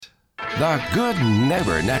The Good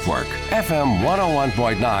Neighbor Network, FM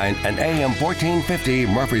 101.9 and AM 1450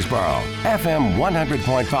 Murfreesboro, FM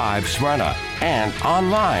 100.5 Smyrna, and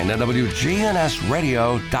online at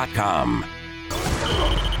WGNSradio.com.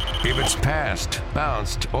 If it's passed,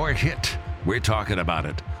 bounced, or hit, we're talking about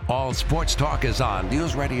it. All Sports Talk is on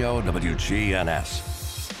News Radio WGNS.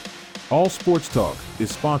 All Sports Talk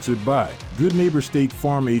is sponsored by Good Neighbor State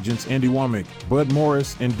Farm agents Andy Womack, Bud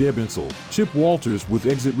Morris, and Deb Insel, Chip Walters with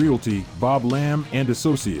Exit Realty, Bob Lamb and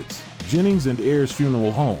Associates, Jennings and Ayers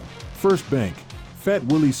Funeral Home, First Bank, Fat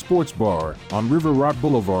Willie's Sports Bar on River Rock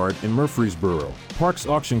Boulevard in Murfreesboro, Parks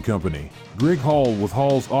Auction Company, Greg Hall with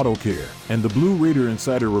Hall's Auto Care, and the Blue Raider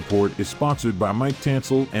Insider Report is sponsored by Mike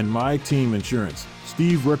Tansel and My Team Insurance,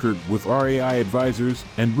 Steve Ruckert with RAI Advisors,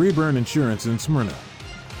 and Rayburn Insurance in Smyrna.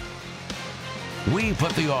 We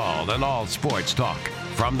put the all in all sports talk.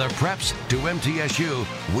 From the preps to MTSU,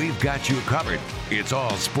 we've got you covered. It's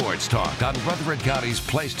All Sports Talk on Rutherford County's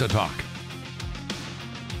Place to Talk.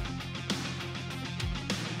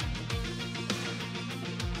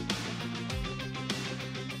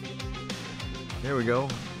 There we go.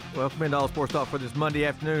 Welcome into All Sports Talk for this Monday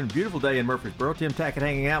afternoon. Beautiful day in Murfreesboro. Tim Tackett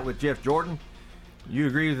hanging out with Jeff Jordan. You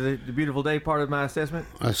agree with the beautiful day part of my assessment?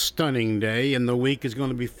 A stunning day, and the week is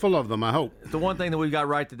going to be full of them, I hope. It's the one thing that we got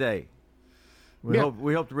right today. We hope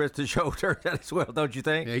the rest of the show turns out as well, don't you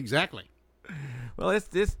think? Exactly. Well, it's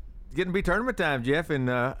getting to be tournament time, Jeff. In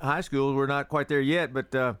high school, we're not quite there yet,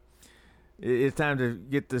 but it's time to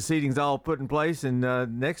get the seedings all put in place. And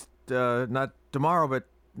next, not tomorrow, but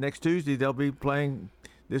next Tuesday, they'll be playing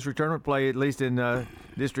district tournament play, at least in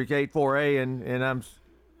District 8 4A, and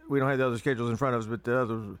we don't have the other schedules in front of us, but the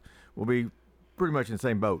others will be pretty much in the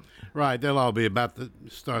same boat. Right. They'll all be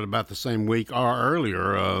start about the same week or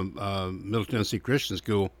earlier. Middle Tennessee Christian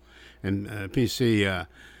School and PCA,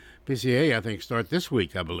 I think, start this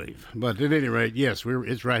week, I believe. But at any rate, yes,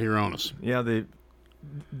 it's right here on us. Yeah, the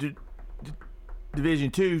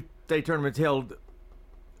Division II state tournament's held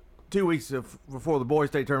 2 weeks before the boys'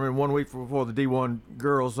 state tournament, 1 week before the D1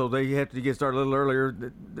 girls, so they have to get started a little earlier.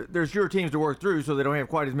 There's fewer teams to work through, so they don't have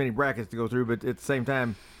quite as many brackets to go through, but at the same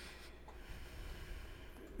time,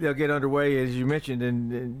 they'll get underway, as you mentioned.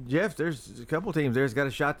 And Jeff, there's a couple teams there's got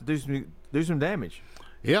a shot to do some damage.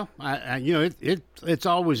 Yeah, it's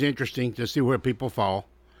always interesting to see where people fall,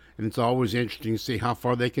 and it's always interesting to see how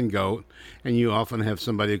far they can go. And you often have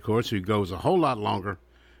somebody, of course, who goes a whole lot longer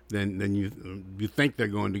than you think they're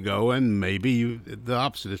going to go, and maybe the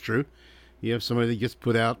opposite is true. You have somebody that gets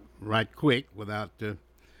put out right quick without,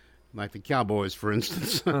 like the Cowboys, for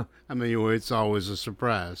instance. I mean, it's always a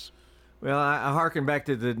surprise. Well, I hearken back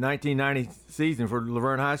to the 1990 season for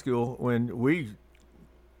Laverne High School when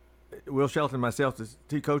Will Shelton and myself, the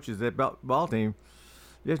two coaches of that ball team,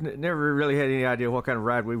 just never really had any idea what kind of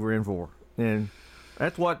ride we were in for. And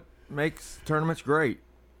that's what makes tournaments great.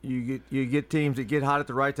 You get teams that get hot at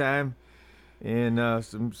the right time, and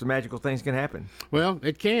some magical things can happen. Well,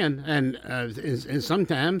 it can, and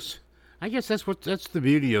sometimes I guess that's the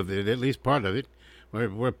beauty of it, at least part of it,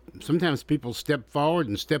 where sometimes people step forward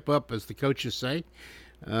and step up, as the coaches say,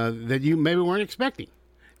 that you maybe weren't expecting,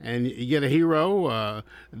 and you get a hero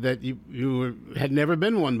that you had never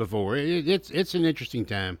been one before. It's an interesting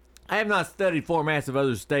time. I have not studied formats of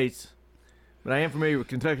other states, but I am familiar with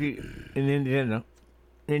Kentucky and Indiana,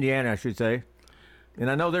 I should say. And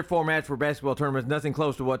I know their formats for basketball tournaments, nothing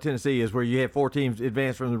close to what Tennessee is, where you have 4 teams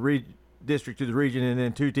advance from the district to the region and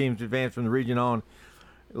then 2 teams advance from the region on.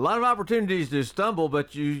 A lot of opportunities to stumble,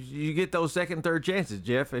 but you get those second, third chances,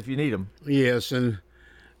 Jeff, if you need them. Yes, and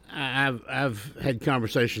I've had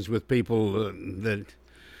conversations with people that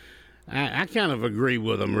I kind of agree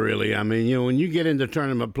with them, really. I mean, when you get into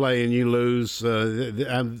tournament play and you lose,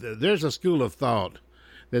 there's a school of thought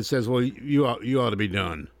that says, well, you ought to be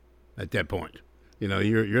done at that point.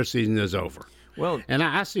 Your season is over. Well, and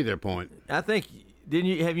I see their point. I think,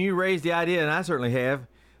 have you raised the idea, and I certainly have,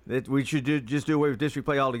 that we should just do away with district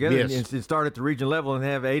play altogether, yes, and start at the region level and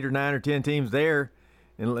have 8 or 9 or 10 teams there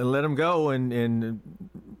and let them go and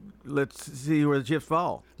let's see where the chips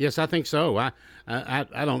fall. Yes, I think so. I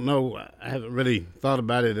don't know. I haven't really thought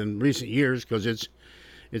about it in recent years because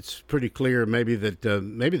it's pretty clear maybe that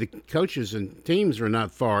maybe the coaches and teams are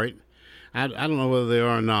not for it. I don't know whether they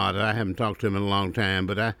are or not. I haven't talked to them in a long time,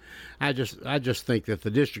 but I just think that the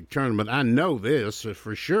district tournament, I know this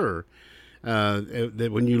for sure, that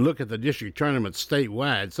when you look at the district tournament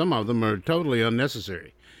statewide, some of them are totally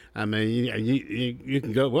unnecessary. I mean, you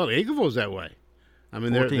can go, well, Eagleville's that way. I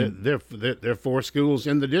mean, there are 4 schools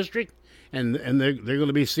in the district, and they're going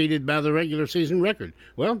to be seeded by the regular season record.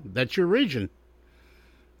 Well, that's your region.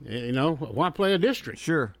 Why play a district?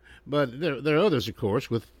 Sure. But there are others, of course,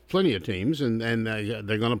 with plenty of teams, and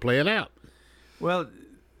they're going to play it out. Well,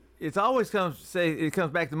 it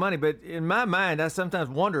comes back to money, but in my mind, I sometimes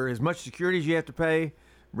wonder as much securities you have to pay,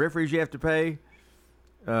 referees you have to pay,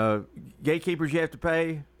 gatekeepers you have to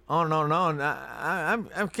pay, on and on and on.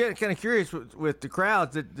 I'm kind of curious with the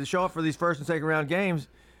crowds that show up for these first and second round games,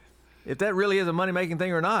 if that really is a money making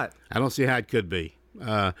thing or not. I don't see how it could be,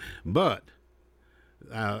 but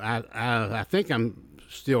I think I'm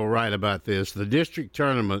still right about this. The district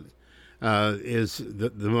tournament is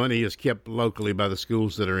the money is kept locally by the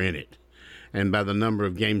schools that are in it, and by the number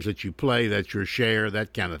of games that you play, that's your share,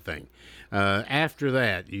 that kind of thing. After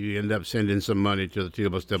that, you end up sending some money to the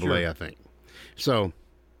TSSAA, sure. I think. So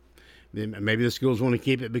maybe the schools want to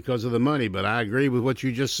keep it because of the money, but I agree with what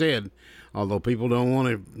you just said, although people don't want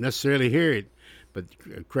to necessarily hear it. But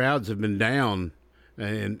crowds have been down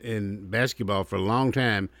in basketball for a long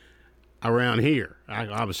time around here. I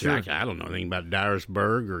don't know anything about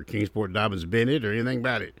Dyersburg or Kingsport Dobbins Bennett or anything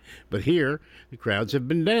about it. But here, the crowds have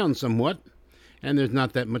been down somewhat, and there's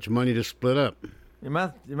not that much money to split up. Am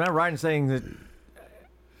I right in saying that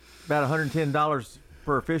about $110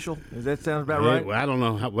 per official? Does that sound about right? Well, I don't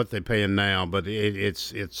know what they're paying now, but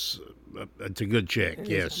it's a good check,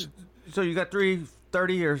 yes. So you got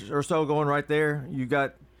 $330 or so going right there. You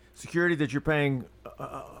got security that you're paying,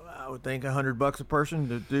 I would think, $100 a person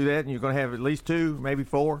to do that, and you're going to have at least 2, maybe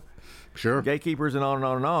 4. Sure. Gatekeepers and on and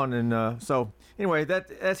on and on. And so anyway,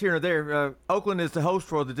 that's here and there. Oakland is the host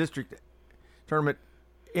for the district tournament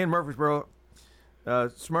in Murfreesboro.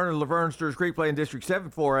 Smyrna, Laverne, Stewart's Creek play in District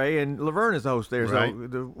 7 4A, and Laverne is the host there. Right. So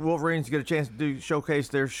the Wolverines get a chance to showcase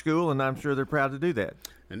their school, and I'm sure they're proud to do that.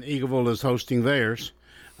 And Eagleville is hosting theirs,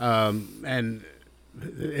 and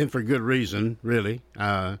for good reason, really.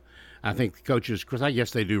 I think the coaches, because I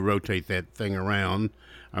guess they do rotate that thing around,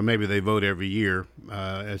 or maybe they vote every year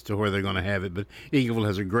as to where they're going to have it. But Eagleville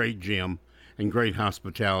has a great gym and great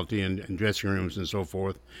hospitality and dressing rooms and so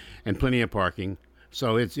forth, and plenty of parking.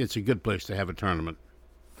 So it's a good place to have a tournament.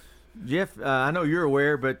 Jeff, I know you're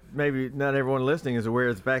aware, but maybe not everyone listening is aware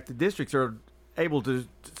of the fact that districts are able to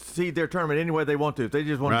seed their tournament any way they want to. If they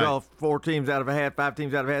just want to draw 4 teams out of a hat, 5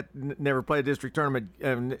 teams out of a hat, never play a district tournament,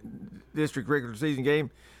 district regular season game,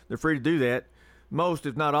 they're free to do that. Most,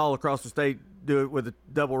 if not all, across the state do it with a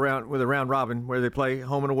double round, with a round robin, where they play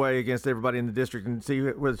home and away against everybody in the district and see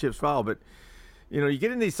where the chips fall. But you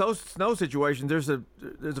get in these snow situations. There's a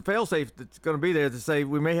fail-safe that's going to be there to say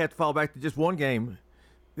we may have to fall back to just one game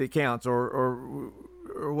that counts, or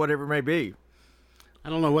whatever it may be. I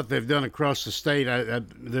don't know what they've done across the state.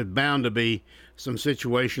 There's bound to be some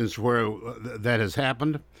situations where that has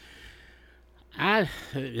happened. And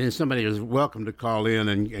somebody is welcome to call in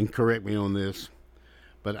and correct me on this,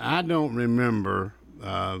 but I don't remember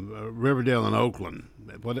Riverdale and Oakland,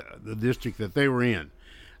 the district that they were in.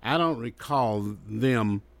 I don't recall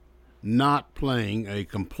them not playing a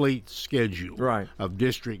complete schedule of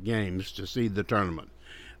district games to seed the tournament.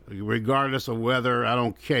 Regardless of weather, I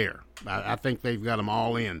don't care. I think they've got them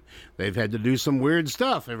all in. They've had to do some weird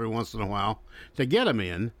stuff every once in a while to get them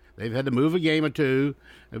in. They've had to move a game or two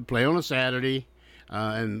and play on a Saturday.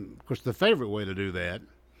 And, of course, the favorite way to do that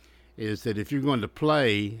is that if you're going to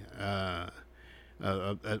play a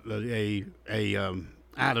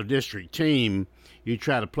out-of-district team, you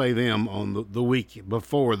try to play them on the week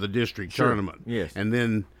before the district tournament. Yes. And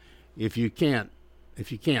then if you can't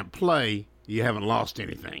play, you haven't lost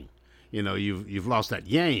anything. You've lost that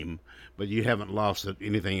game, but you haven't lost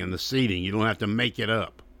anything in the seeding. You don't have to make it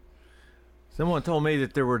up. Someone told me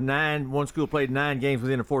that there were one school played 9 games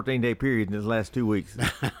within a 14-day period in the last 2 weeks.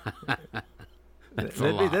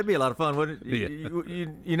 That'd be a lot of fun, wouldn't it?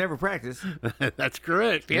 You never practice. That's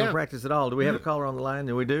correct. You don't practice at all. Do we have a caller on the line?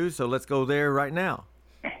 And we do, so let's go there right now.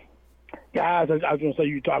 Guys, I was going to say,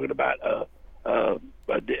 you were talking about a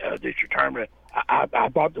district tournament. I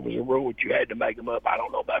thought there was a rule that you had to make them up. I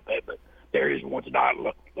don't know about that, but there is one tonight.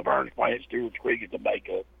 Laverne's playing Stewart's Creek at the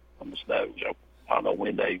makeup on the snow. So I don't know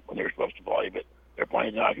when they're supposed to play, but they're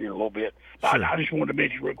playing out here in a little bit. Sure. I just wanted to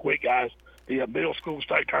mention real quick, guys, the middle school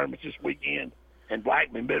state tournaments this weekend. And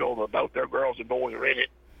Blackman Middle, both their girls and boys are in it.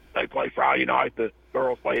 They play Friday night. The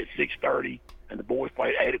girls play at 6:30, and the boys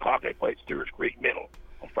play at 8 o'clock. They play at Stewart's Creek Middle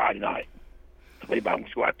on Friday night. So anybody wants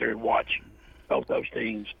to go out there and watch both those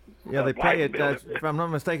teams. Yeah, they play at, if I'm not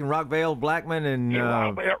mistaken, Rockvale, Blackman, and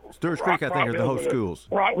Stewart's Creek, I think, are the host schools.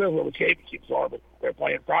 Rockville where the championships are, but they're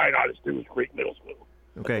playing Friday night at Stewart's Creek Middle School.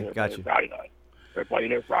 Okay, gotcha. Friday night. They're playing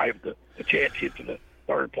there Friday, but the championships and the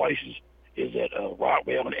third places is at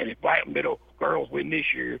Rockville. And if Blackman Middle girls win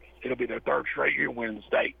this year, it'll be their 3rd straight year winning the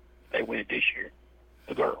state. They win it this year,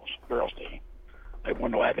 the girls team. They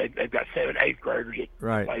won the last. They've got 7 8th graders that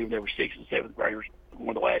Right. play. They were 6th and 7th graders.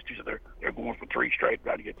 Won the last 2, so they're going for 3 straight.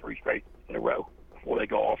 Trying to get 3 straight in a row before they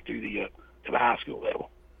go off to the high school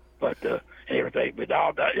level. But and everything. But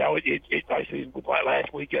all that, it's like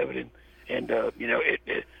last week of it, and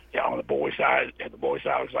on the boys' side, it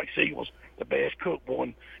was like Siegel's the best cook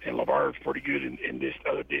one, and Laverne's pretty good in this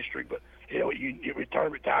other district. But with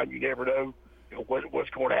tournament time, you never know, what's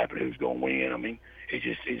going to happen, who's going to win. I mean, it's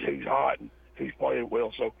who's hot and who's playing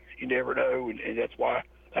well. So you never know, and that's why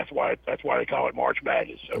they call it March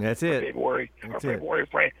Madness. So that's it. February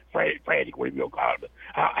frantic, whatever you call it. But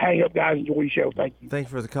hang up, guys. Enjoy your show. Thank you. Thank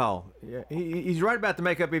you for the call. Yeah, he's right about the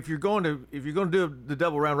makeup. If you're going to do the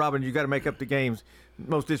double round robin, you got to make up the games.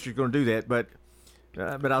 Most districts are going to do that, but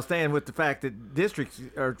I'll stand with the fact that districts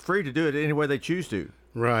are free to do it any way they choose to.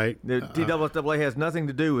 Right. The TSSAA has nothing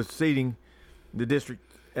to do with seeding the district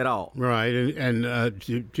at all. Right,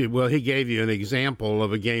 well, he gave you an example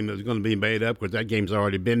of a game that was going to be made up because that game's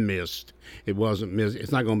already been missed. It wasn't missed.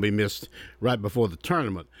 It's not going to be missed right before the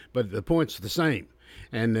tournament, but the point's the same.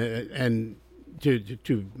 And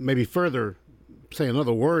to maybe further say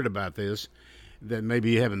another word about this that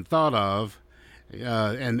maybe you haven't thought of,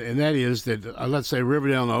 and that is that let's say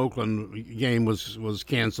Riverdale and Oakland game was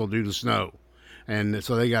canceled due to snow. And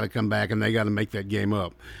so they got to come back and they got to make that game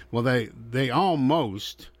up. Well, they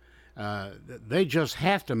almost, they just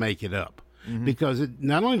have to make it up because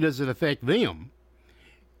not only does it affect them,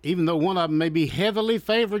 even though one of them may be heavily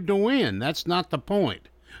favored to win, that's not the point.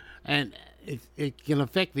 And it can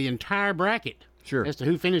affect the entire bracket. Sure. As to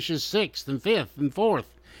who finishes 6th and 5th and 4th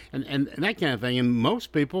and that kind of thing. And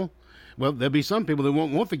most people, well, there'll be some people that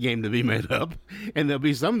won't want the game to be made up, and there'll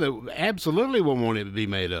be some that absolutely won't want it to be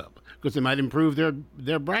made up because they might improve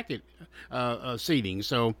their bracket seeding.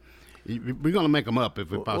 So we're going to make them up if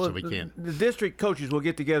we possibly can. The district coaches will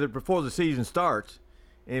get together before the season starts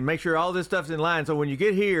and make sure all this stuff's in line. So when you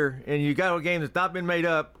get here and you got a game that's not been made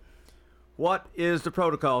up, what is the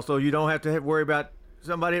protocol? So you don't have to worry about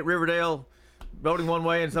somebody at Riverdale voting one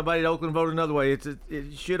way and somebody at Oakland voting another way.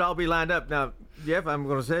 It should all be lined up. Now, Jeff, I'm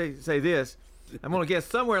going to say this. I'm going to guess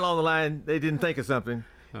somewhere along the line they didn't think of something.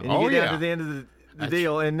 And you get down to the end of the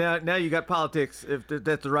deal, and now you got politics, if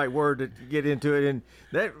that's the right word to get into it, and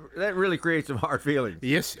that really creates some hard feelings.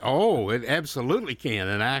 Yes, it absolutely can,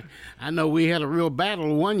 and I know we had a real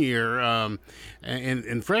battle one year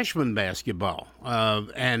in freshman basketball,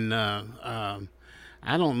 and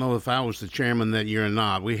I don't know if I was the chairman that year or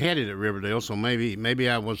not. We had it at Riverdale, so maybe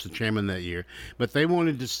I was the chairman that year, but they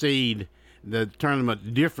wanted to seed the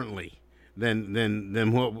tournament differently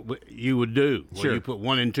than what you would do, where Sure. you put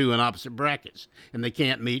 1 and 2 in opposite brackets, and they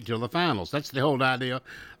can't meet till the finals. That's the whole idea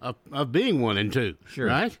of being 1 and 2, Sure.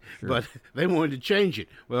 right? Sure. But they wanted to change it.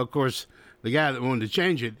 Well, of course, the guy that wanted to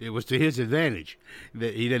change it, it was to his advantage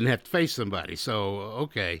that he didn't have to face somebody. So,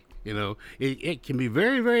 okay, it can be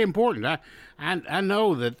very, very important. I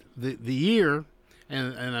know that the year,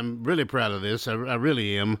 and I'm really proud of this. I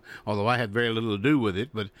really am, although I had very little to do with it.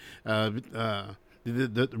 But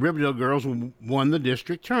the Riverdale girls won the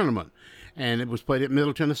district tournament, and it was played at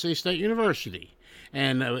Middle Tennessee State University.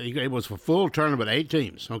 And it was a full tournament, 8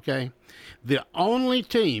 teams, okay? The only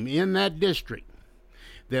team in that district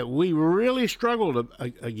that we really struggled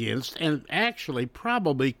against, and actually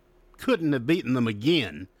probably couldn't have beaten them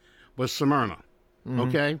again, was Smyrna.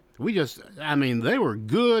 Okay? They were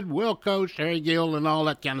good, well-coached, Harry Gill and all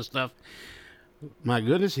that kind of stuff. My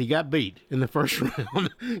goodness, he got beat in the first round,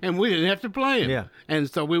 and we didn't have to play him. Yeah. And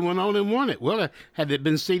so we went on and won it. Well, had it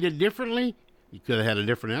been seeded differently, you could have had a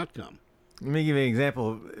different outcome. Let me give you an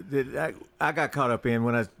example that I got caught up in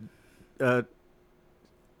when I was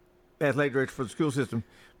athletic director for the school system.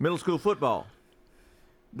 Middle school football.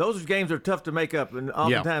 Those games are tough to make up, and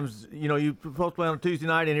oftentimes, you're supposed to play on a Tuesday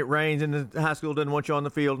night and it rains, and the high school doesn't want you on the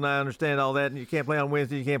field, and I understand all that, and you can't play on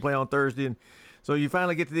Wednesday, you can't play on Thursday, and so you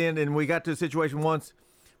finally get to the end, and we got to a situation once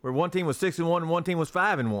where one team was 6-1 and one team was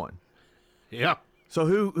 5-1. Yeah. So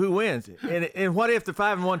who wins? And what if the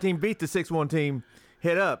 5-1 team beat the 6-1 team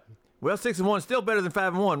head up? Well, 6-1 is still better than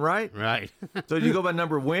 5-1, right? Right. So you go by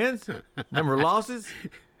number of wins, number of losses.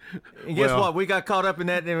 And guess what? We got caught up in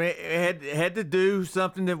that, and we had to do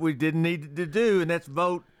something that we didn't need to do, and that's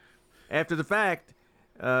vote after the fact.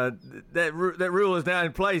 That rule is now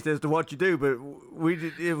in place as to what you do, but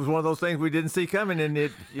it was one of those things we didn't see coming, and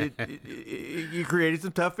it created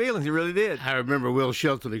some tough feelings. It really did. I remember Will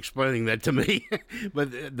Shelton explaining that to me,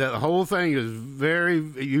 but the whole thing is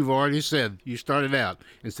you've already said, you started out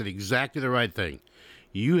and said exactly the right thing.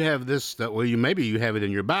 You have this, maybe you have it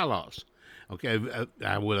in your bylaws. Okay,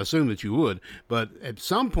 I would assume that you would, but at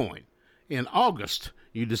some point in August,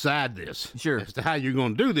 you decide this. Sure. As to how you're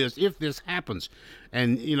going to do this if this happens.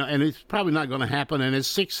 And, and it's probably not going to happen, and it's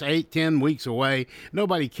 6, 8, 10 weeks away.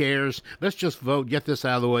 Nobody cares. Let's just vote, get this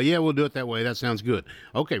out of the way. Yeah, we'll do it that way. That sounds good.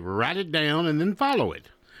 Okay, write it down and then follow it.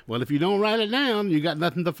 Well, if you don't write it down, you got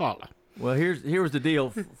nothing to follow. Well, here was the deal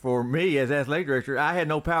for me as athletic director. I had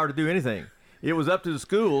no power to do anything. It was up to the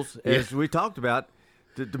schools, as we talked about,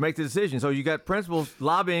 to make the decision. So you got principals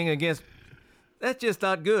lobbying against. That's just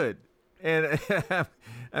not good. And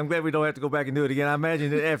I'm glad we don't have to go back and do it again. I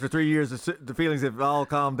imagine that after 3 years, the feelings have all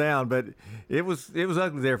calmed down. But it was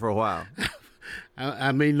ugly there for a while.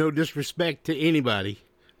 I mean, no disrespect to anybody.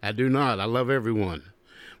 I do not. I love everyone.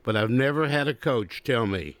 But I've never had a coach tell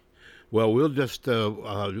me, well, we'll just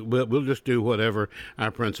do whatever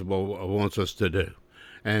our principal wants us to do.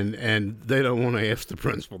 And they don't want to ask the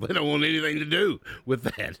principal. They don't want anything to do with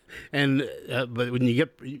that. And but when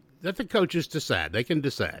let the coaches decide. They can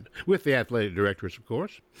decide with the athletic directors, of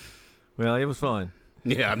course. Well, it was fun.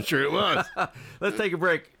 Yeah, I'm sure it was. Let's take a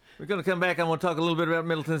break. We're going to come back. I want to talk a little bit about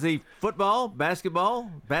Middle Tennessee football,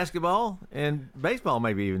 basketball, and baseball,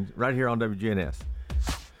 maybe even, right here on WGNS.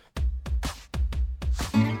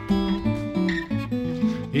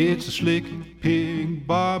 It's a Slick Pig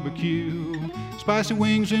barbecue, spicy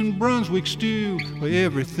wings and Brunswick stew,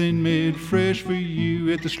 everything made fresh for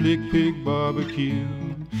you at the Slick Pig barbecue.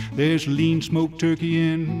 There's lean smoked turkey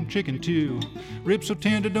and chicken too, ribs so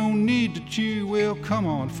tender don't need to chew. Well, come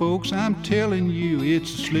on folks, I'm telling you,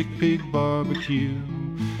 it's a Slick Pig barbecue.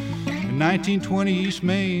 In 1920 East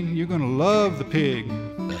Main, you're gonna love the pig.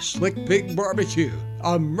 The Slick Pig Barbecue,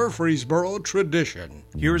 a Murfreesboro tradition.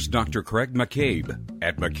 Here's Dr. Craig McCabe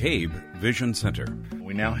at McCabe Vision Center.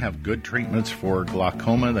 We now have good treatments for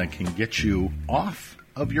glaucoma that can get you off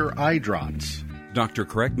of your eye drops. Dr.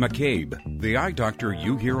 Craig McCabe, the eye doctor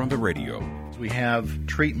you hear on the radio. We have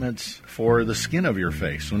treatments for the skin of your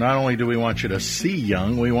face. So not only do we want you to see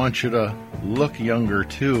young, we want you to look younger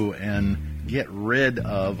too and get rid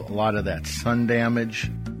of a lot of that sun damage.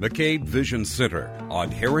 McCabe Vision Center on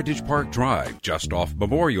Heritage Park Drive, just off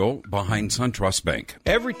Memorial, behind SunTrust Bank.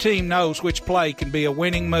 Every team knows which play can be a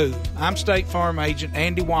winning move. I'm State Farm Agent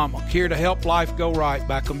Andy Womack, here to help life go right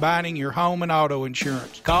by combining your home and auto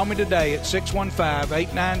insurance. Call me today at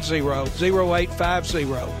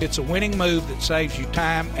 615-890-0850. It's a winning move that saves you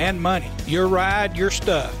time and money. Your ride, your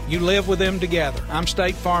stuff. You live with them together. I'm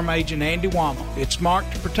State Farm Agent Andy Womack. It's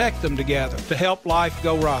smart to protect them together, to help life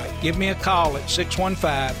go right. Give me a call at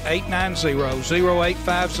 615-890-0850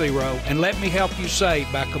 and let me help you save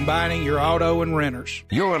by combining your auto and renters.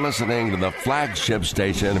 You're listening to the flagship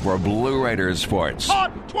station for Blue Raiders sports.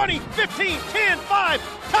 On 20, 15, 10, 5,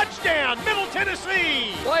 touchdown, Middle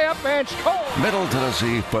Tennessee. Play up and score. Middle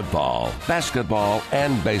Tennessee football, basketball,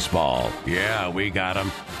 and baseball. Yeah, we got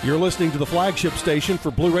them. You're listening to the flagship station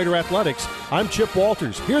for Blue Raider Athletics. I'm Chip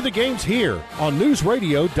Walters. Hear the games here on News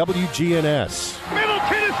Radio WGNS. Middle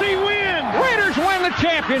Tennessee wins. Raiders win the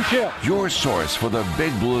championship. Your source for the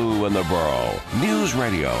Big Blue and the Borough. News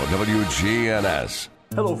Radio WGNS.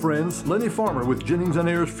 Hello friends, Lenny Farmer with Jennings &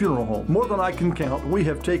 Ayers Funeral Home. More than I can count, we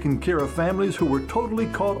have taken care of families who were totally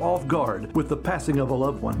caught off guard with the passing of a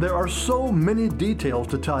loved one. There are so many details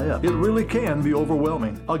to tie up. It really can be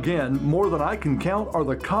overwhelming. Again, more than I can count are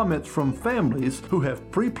the comments from families who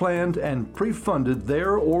have pre-planned and pre-funded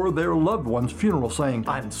their or their loved one's funeral, saying,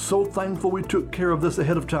 "I'm so thankful we took care of this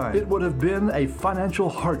ahead of time. It would have been a financial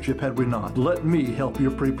hardship had we not. Let me help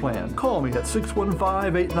your pre-plan." Call me at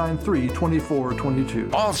 615-893-2422.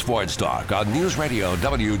 All sports talk on News Radio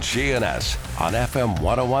WGNS on FM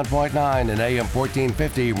 101.9 and AM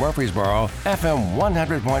 1450 Murfreesboro, FM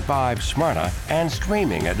 100.5 Smyrna, and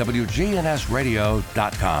streaming at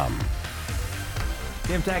WGNSradio.com.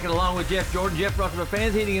 Tim Tackett along with Jeff Jordan. Jeff brought to the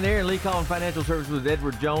Fans Heating and Air and Lee Collins Financial Services with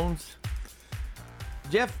Edward Jones.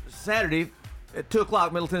 Jeff, Saturday at 2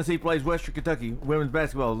 o'clock, Middle Tennessee plays Western Kentucky women's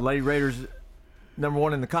basketball. The Lady Raiders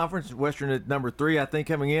 #1 in the conference. Western at #3, I think,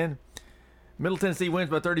 coming in. Middle Tennessee wins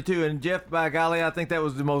by 32, and Jeff, by golly, I think that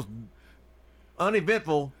was the most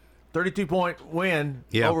uneventful 32-point win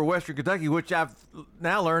over Western Kentucky, which I've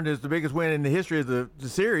now learned is the biggest win in the history of the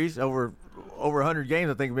series. Over 100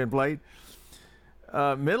 games, I think, have been played.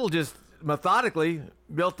 Middle just methodically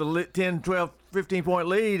built the 10, 12, 15-point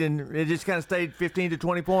lead, and it just kind of stayed 15 to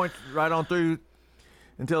 20 points right on through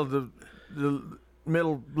until the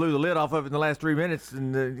Middle blew the lid off of it in the last 3 minutes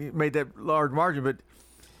and made that large margin. But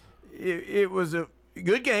it was a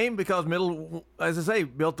good game because Middle, as I say,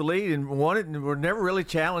 built the lead and won it, and were never really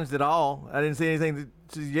challenged at all. I didn't see anything that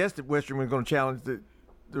suggested Western was going to challenge the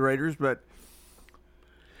Raiders, but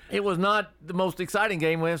It was not the most exciting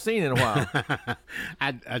game we have seen in a while.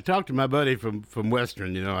 I talked to my buddy from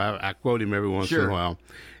Western. I quote him every once in a while,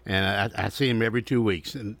 and I see him every 2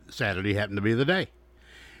 weeks. And Saturday happened to be the day,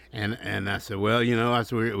 and I said, well, I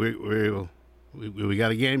said we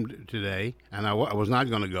got a game today, and I was not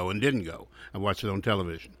going to go and didn't go. I watched it on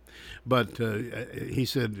television, but he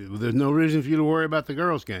said there's no reason for you to worry about the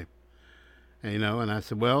girls' game. And I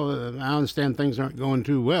said, well, I understand things aren't going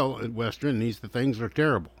too well at Western. And things are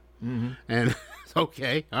terrible. Mm-hmm. And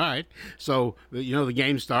okay, all right. So, the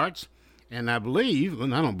game starts, and I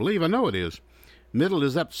know it is. Middle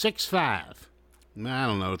is up 6-5. I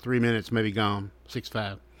don't know, 3 minutes maybe gone,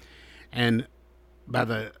 6-5. And by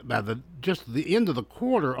the just the end of the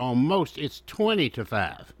quarter almost, it's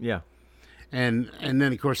 20-5. Yeah. And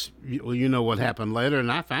then, of course, you know what happened later,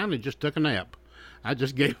 and I finally just took a nap. I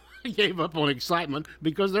just gave up on excitement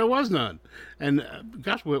because there was none. And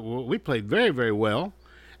gosh, we played very, very well,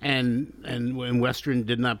 and Western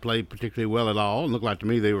did not play particularly well at all. It looked like to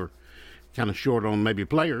me they were kind of short on maybe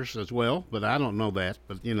players as well, but I don't know that.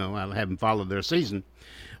 But I haven't followed their season,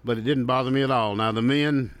 but it didn't bother me at all. Now the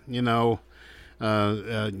men,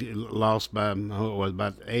 lost by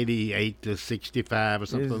about 88-65 or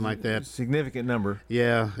something like that. Significant number.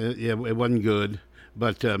 Yeah, it wasn't good,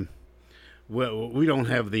 but. Well, we don't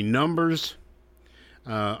have the numbers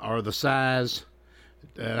or the size.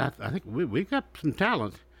 I think we've got some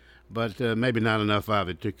talent, but maybe not enough of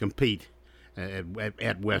it to compete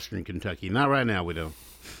at Western Kentucky. Not right now, we don't.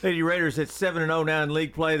 Lady Raiders at 7-0 now in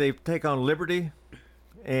league play. They take on Liberty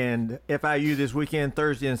and FIU this weekend,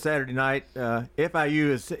 Thursday and Saturday night. FIU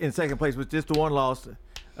is in second place with just the one loss,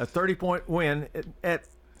 a 30-point win at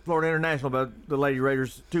Florida International by the Lady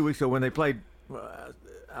Raiders 2 weeks ago when they played.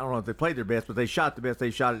 I don't know if they played their best, but they shot the best they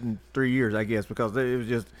shot it in 3 years, I guess, because it was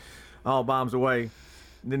just all bombs away.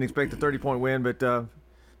 Didn't expect a 30-point win, but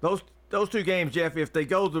those two games, Jeff, if they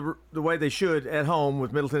go the way they should at home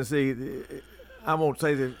with Middle Tennessee, I won't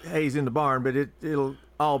say that hay's in the barn, but it'll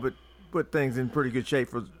all but put things in pretty good shape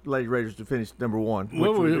for Lady Raiders to finish number one,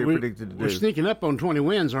 which we're predicted to do. We're sneaking up on 20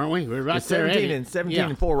 wins, aren't we? We're right there. 17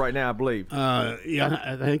 and 4 right now, I believe. Yeah,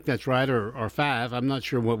 I think that's right, or 5. I'm not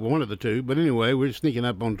sure what one of the two, but anyway, we're sneaking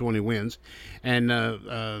up on 20 wins. And we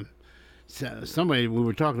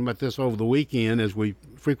were talking about this over the weekend, as we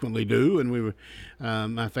frequently do, and we were,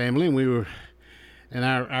 my family, and we were. And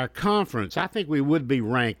our conference, I think we would be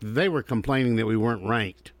ranked. They were complaining that we weren't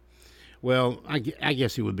ranked. Well, I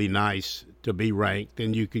guess it would be nice to be ranked,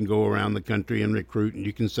 and you can go around the country and recruit, and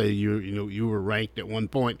you can say you were ranked at one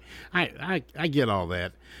point. I get all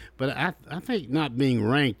that, but I think not being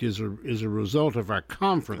ranked is a result of our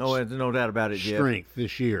conference. Oh, there's no doubt about it, strength Jeff.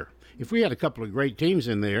 This year. If we had a couple of great teams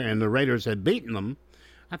in there, and the Raiders had beaten them,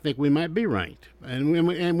 I think we might be ranked, and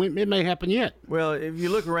it may happen yet. Well, if you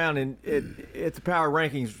look around at the power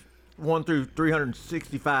rankings, 1 through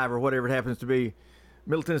 365 or whatever it happens to be,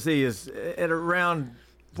 Middle Tennessee is at around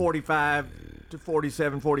 45 to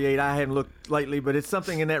 47, 48. I haven't looked lately, but it's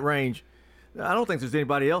something in that range. I don't think there's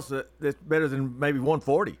anybody else that's better than maybe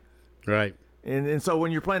 140. Right. And so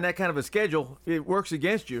when you're playing that kind of a schedule, it works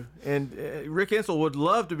against you. And Rick Insell would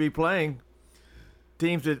love to be playing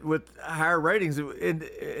teams with higher ratings and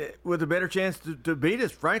with a better chance to beat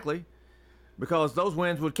us, frankly, because those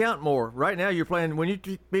wins would count more. Right now, you're playing when you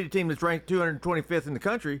beat a team that's ranked 225th in the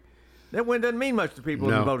country. That win doesn't mean much to people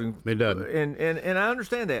in the voting. It doesn't. And I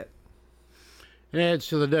understand that. It adds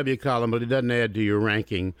to the W column, but it doesn't add to your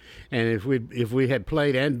ranking. And if we had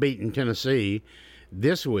played and beaten Tennessee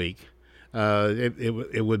this week,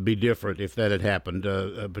 it would be different if that had happened.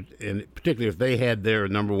 And particularly if they had their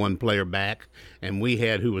number one player back, and we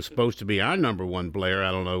had who was supposed to be our number one player.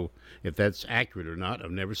 I don't know if that's accurate or not.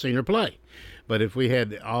 I've never seen her play. But if we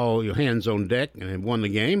had all your hands on deck and had won the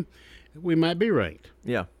game, we might be ranked.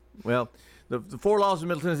 Yeah. Well, the 4 losses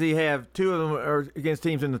Middle Tennessee have, 2 of them are against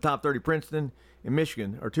teams in the top 30. Princeton and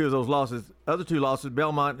Michigan are 2 of those losses. Other 2 losses,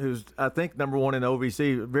 Belmont, who's I think number 1 in the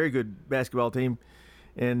OVC, a very good basketball team,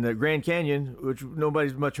 and Grand Canyon, which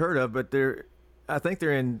nobody's much heard of, but I think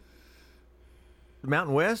they're in the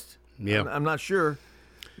Mountain West. Yeah, I'm not sure,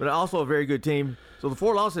 but also a very good team. So the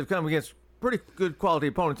 4 losses have come against pretty good quality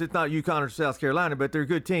opponents. It's not UConn or South Carolina, but they're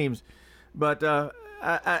good teams. But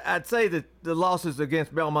I'd say that the losses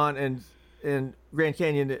against Belmont and Grand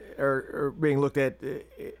Canyon are being looked at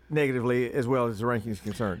negatively as well as the rankings is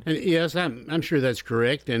concerned. And yes, I'm sure that's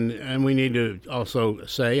correct, and we need to also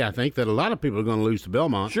say I think that a lot of people are going to lose to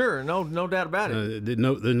Belmont. Sure, no doubt about it. There's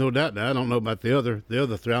no doubt. I don't know about the other 3. I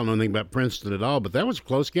don't know anything about Princeton at all, but that was a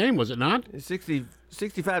close game, was it not?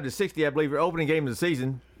 65-60, I believe, the opening game of the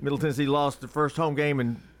season. Middle Tennessee lost the first home game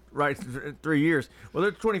in right 3 years. Well,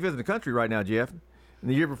 they're 25th in the country right now, Jeff. And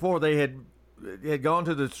the year before, they had gone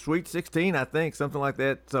to the Sweet 16, I think, something like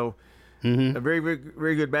that. So a very, very,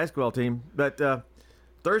 very good basketball team. But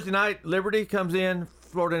Thursday night, Liberty comes in,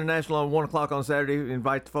 Florida International on 1 o'clock on Saturday.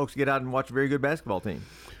 Invite the folks to get out and watch a very good basketball team.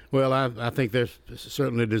 Well, I think they're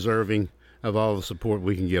certainly deserving of all the support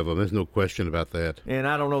we can give them. There's no question about that. And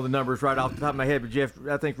I don't know the numbers right off the top of my head, but Jeff,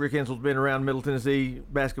 I think Rick Hensel's been around Middle Tennessee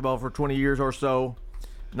basketball for 20 years or so.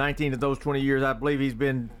 19 of those 20 years, I believe he's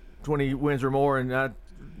been 20 wins or more, and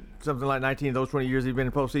something like 19 of those 20 years he's been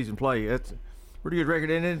in postseason play. That's a pretty good record,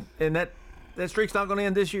 and that streak's not going to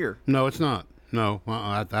end this year. No, it's not. No,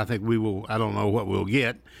 I think we will. I don't know what we'll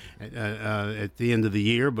get at the end of the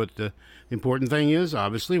year, but the important thing is,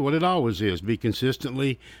 obviously, what it always is: be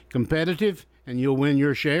consistently competitive, and you'll win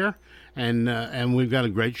your share. And we've got a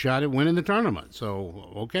great shot at winning the tournament.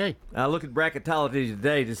 So, okay. I look at bracketology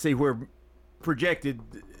today to see where projected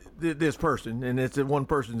this person, and it's one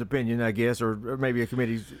person's opinion, I guess, or maybe a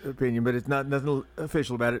committee's opinion, but it's nothing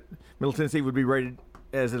official about it. Middle Tennessee would be rated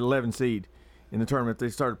as an 11 seed in the tournament they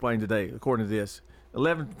started playing today, according to this.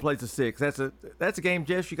 11 plays a 6. That's a game,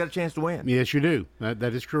 Jeff, you got a chance to win. Yes, you do.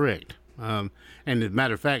 That is correct. And as a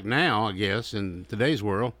matter of fact, now, I guess, in today's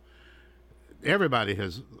world, everybody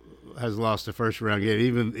has lost the first round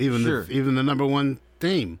game. Even the number one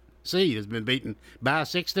team, seed, has been beaten by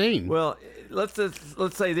 16. Well, let's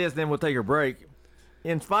say this, then we'll take a break.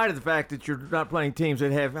 In spite of the fact that you're not playing teams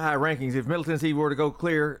that have high rankings, if Middle Tennessee were to go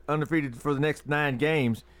clear undefeated for the next 9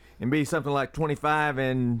 games and be something like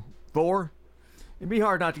 25-4, it'd be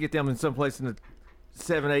hard not to get them in some place in the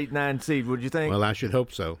 7, 8, 9 seed, would you think? Well, I should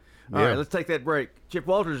hope so. All right, let's take that break. Chip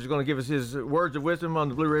Walters is going to give us his words of wisdom on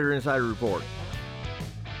the Blue Raider Insider Report.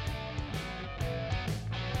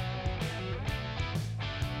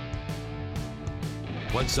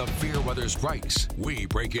 When severe weather strikes, we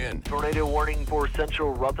break in. Tornado warning for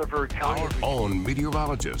central Rutherford County. Our own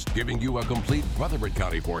meteorologist giving you a complete Rutherford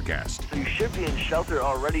County forecast. So you should be in shelter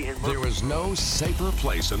already in There is no safer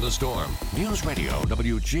place in the storm. News Radio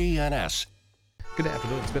WGNS. Good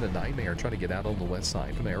afternoon. It's been a nightmare trying to get out on the west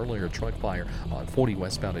side from an earlier truck fire on 40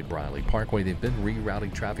 westbound at Briley Parkway. They've been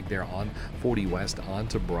rerouting traffic there on 40 west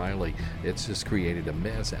onto Briley. It's just created a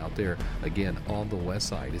mess out there again on the west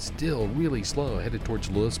side. It's still really slow headed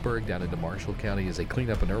towards Lewisburg down into Marshall County as they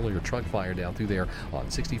clean up an earlier truck fire down through there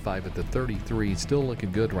on 65 at the 33. Still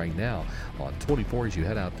looking good right now on 24 as you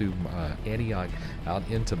head out through Antioch out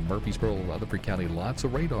into Murfreesboro, Rutherford County. Lots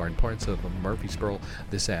of radar in parts of Murfreesboro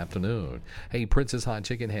this afternoon. Hey, Princess Hot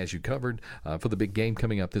Chicken has you covered for the big game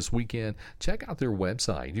coming up this weekend. Check out their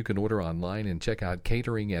website. You can order online and check out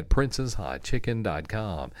catering at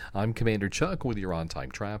princesshotchicken.com. I'm Commander Chuck with your on-time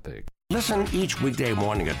traffic. Listen each weekday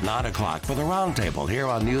morning at 9 o'clock for the Roundtable here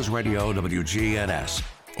on News Radio WGNS.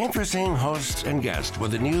 Interesting hosts and guests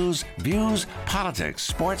with the news, views, politics,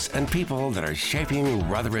 sports, and people that are shaping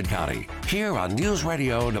Rutherford County here on News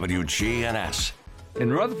Radio WGNS. In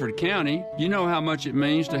Rutherford County, you know how much it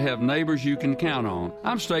means to have neighbors you can count on.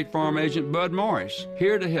 I'm State Farm Agent Bud Morris,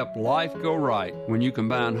 here to help life go right when you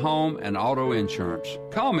combine home and auto insurance.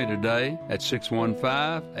 Call me today at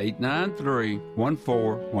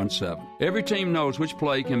 615-893-1417. Every team knows which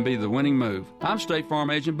play can be the winning move. I'm State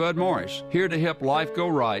Farm Agent Bud Morris, here to help life go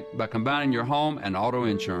right by combining your home and auto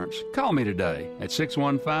insurance. Call me today at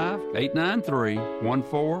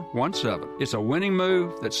 615-893-1417. It's a winning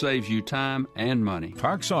move that saves you time and money.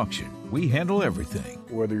 Parks Auction. We handle everything.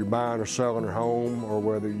 Whether you're buying or selling a home or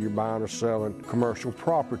whether you're buying or selling commercial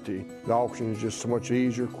property, the auction is just so much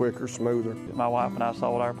easier, quicker, smoother. My wife and I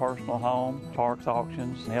sold our personal home. Parks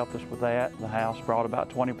Auctions helped us with that. The house brought about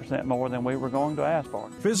 20% more than we were going to ask for.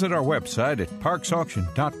 Visit our website at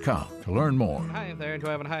parksauction.com to learn more. Hi there,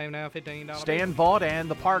 12 and a half now, $15. Stan Vaught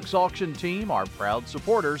and the Parks Auction team are proud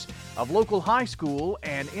supporters of local high school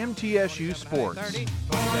and MTSU sports. 30,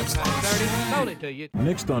 30, sold it to you.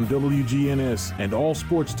 Next on WGNS and All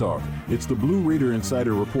Sports Talk, it's the Blue Raider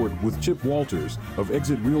Insider Report with Chip Walters of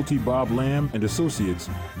Exit Realty Bob Lamb and Associates,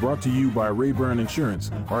 brought to you by Rayburn Insurance,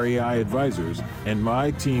 RAI Advisors, and My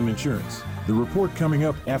Team Insurance. The report coming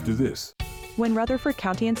up after this. When Rutherford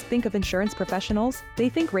Countyans think of insurance professionals, they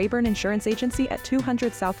think Rayburn Insurance Agency at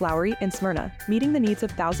 200 South Lowry in Smyrna, meeting the needs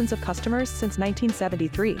of thousands of customers since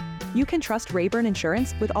 1973. You can trust Rayburn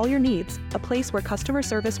Insurance with all your needs, a place where customer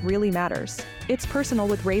service really matters. It's personal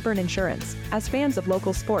with Rayburn Insurance, as fans of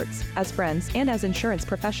local sports, as friends, and as insurance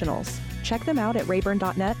professionals. Check them out at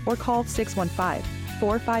rayburn.net or call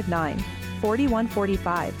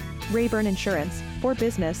 615-459-4145. Rayburn Insurance, for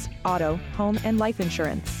business, auto, home, and life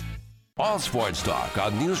insurance. All sports talk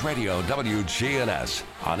on News Radio WGNS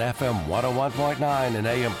on FM 101.9 and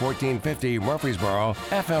AM 1450 Murfreesboro,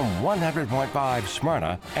 FM 100.5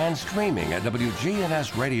 Smyrna, and streaming at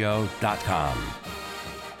WGNSradio.com.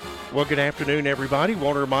 Well, good afternoon, everybody.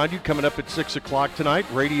 Want to remind you, coming up at 6 o'clock tonight,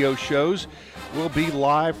 radio shows will be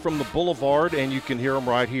live from the Boulevard, and you can hear them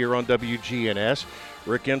right here on WGNS.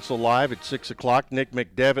 Rick Insel live at 6 o'clock, Nick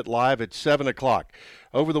McDevitt live at 7 o'clock.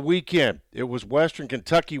 Over the weekend, it was Western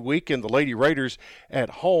Kentucky week, and the Lady Raiders at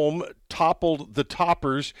home toppled the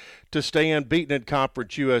Toppers to stay unbeaten in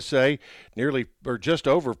Conference USA. Just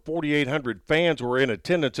over 4,800 fans were in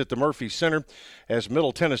attendance at the Murphy Center as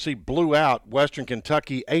Middle Tennessee blew out Western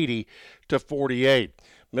Kentucky 80-48.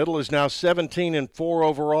 Middle is now 17-4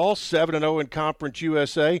 overall, 7-0 in Conference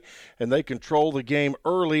USA, and they control the game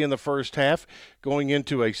early in the first half, going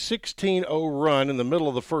into a 16-0 run in the middle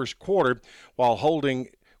of the first quarter while holding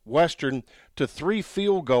Western to 3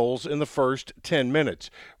 field goals in the first 10 minutes.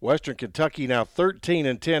 Western Kentucky now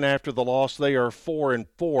 13-10 after the loss. They are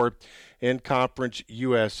 4-4 in Conference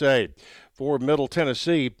USA. For Middle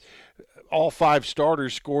Tennessee, all 5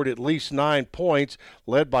 starters scored at least 9 points,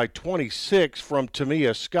 led by 26 from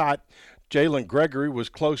Tamia Scott. Jalen Gregory was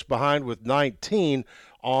close behind with 19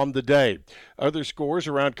 on the day. Other scores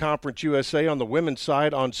around Conference USA on the women's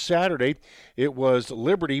side on Saturday, it was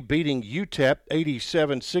Liberty beating UTEP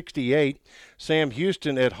 87-68. Sam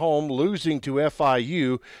Houston at home losing to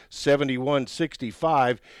FIU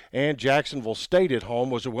 71-65. And Jacksonville State at home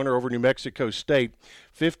was a winner over New Mexico State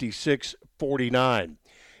 56-49.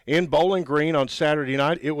 In Bowling Green on Saturday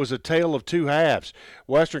night, it was a tale of 2 halves.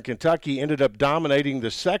 Western Kentucky ended up dominating the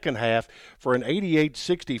second half for an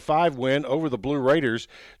 88-65 win over the Blue Raiders.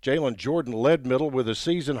 Jalen Jordan led Middle with a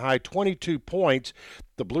season-high 22 points.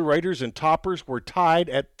 The Blue Raiders and Toppers were tied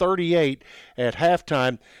at 38 at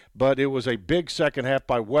halftime, but it was a big second half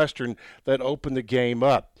by Western that opened the game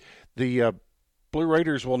up. The Blue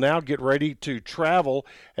Raiders will now get ready to travel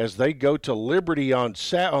as they go to Liberty on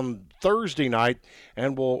Thursday night,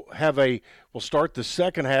 and we'll start the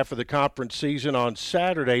second half of the conference season on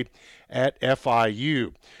Saturday at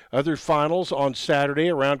FIU. Other finals on Saturday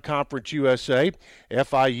around Conference USA.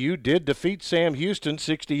 FIU did defeat Sam Houston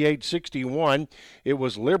 68-61. It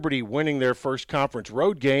was Liberty winning their first conference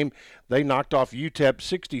road game. They knocked off UTEP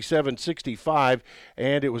 67-65,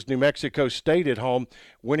 and it was New Mexico State at home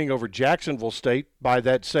winning over Jacksonville State by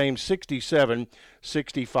that same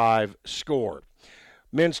 67-65 score.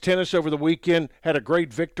 Men's tennis over the weekend had a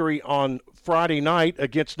great victory on Friday night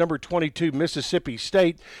against number 22 Mississippi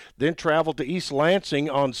State, then traveled to East Lansing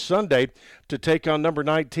on Sunday to take on number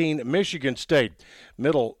 19 Michigan State.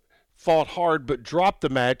 Middle fought hard but dropped the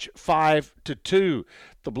match 5-2.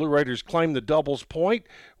 The Blue Raiders claimed the doubles point,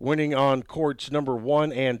 winning on courts number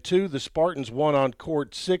 1 and 2. The Spartans won on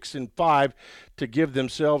court 6 and 5 to give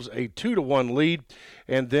themselves a 2-1 lead,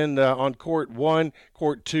 and then on court 1,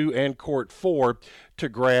 court 2, and court 4 to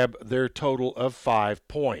grab their total of 5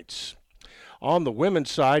 points. On the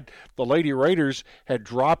women's side, the Lady Raiders had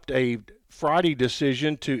dropped a Friday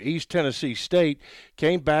decision to East Tennessee State,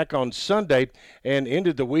 came back on Sunday, and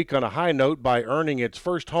ended the week on a high note by earning its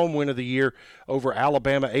first home win of the year over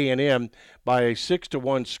Alabama A&M by a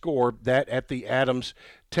 6-1 score, that at the Adams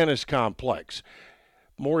Tennis Complex.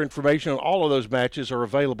 More information on all of those matches are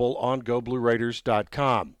available on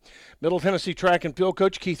GoBlueRaiders.com. Middle Tennessee track and field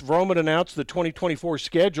coach Keith Vroman announced the 2024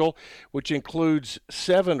 schedule, which includes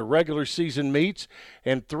 7 regular season meets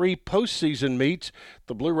and 3 postseason meets.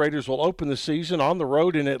 The Blue Raiders will open the season on the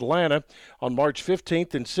road in Atlanta on March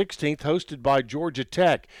 15th and 16th, hosted by Georgia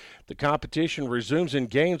Tech. The competition resumes in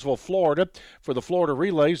Gainesville, Florida, for the Florida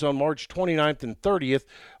Relays on March 29th and 30th,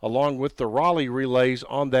 along with the Raleigh Relays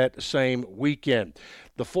on that same weekend.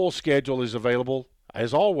 The full schedule is available,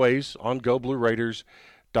 as always, on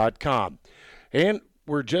GoBlueRaiders.com. And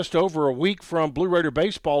we're just over a week from Blue Raider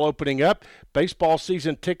baseball opening up. Baseball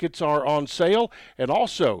season tickets are on sale, and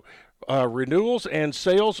also renewals and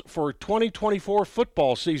sales for 2024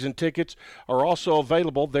 football season tickets are also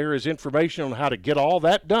available. There is information on how to get all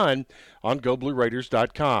that done on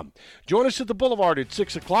GoBlueRaiders.com. Join us at the Boulevard at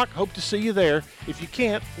 6 o'clock. Hope to see you there. If you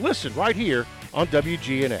can't, listen right here on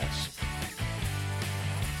WGNS.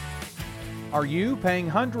 Are you paying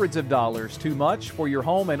hundreds of dollars too much for your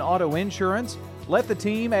home and auto insurance? Let the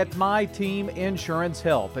team at My Team Insurance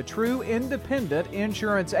help, a true independent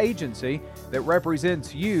insurance agency that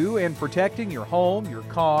represents you in protecting your home, your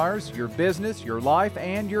cars, your business, your life,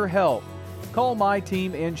 and your health. Call My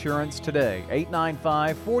Team Insurance today,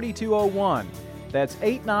 895-4201. That's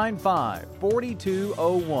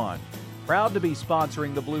 895-4201. Proud to be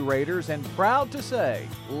sponsoring the Blue Raiders and proud to say,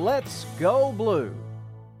 let's go Blue.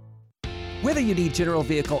 Whether you need general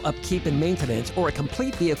vehicle upkeep and maintenance or a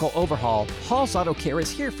complete vehicle overhaul, Hall's Auto Care is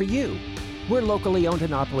here for you. We're locally owned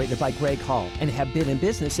and operated by Greg Hall and have been in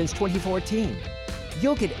business since 2014.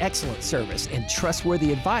 You'll get excellent service and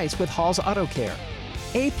trustworthy advice with Hall's Auto Care.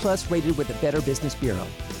 A+ rated with the Better Business Bureau.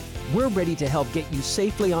 We're ready to help get you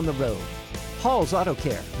safely on the road. Hall's Auto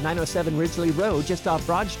Care, 907 Ridgely Road, just off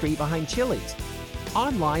Broad Street behind Chili's.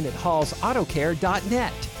 Online at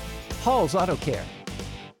hallsautocare.net. Hall's Auto Care.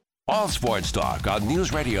 All sports talk on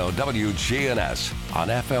News Radio WGNS on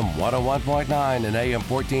FM 101.9 and AM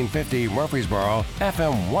 1450 Murfreesboro,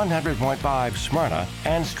 FM 100.5 Smyrna,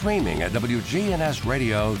 and streaming at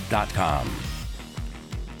WGNSradio.com.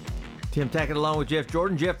 Tim Tackett along with Jeff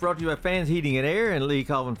Jordan. Jeff brought to you by Fans Heating and Air and Lee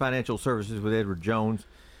Colvin Financial Services with Edward Jones.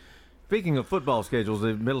 Speaking of football schedules,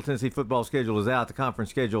 the Middle Tennessee football schedule is out. The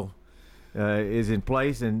conference schedule is in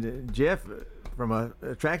place. And Jeff, from an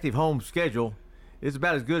attractive home schedule, it's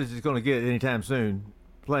about as good as it's going to get anytime soon.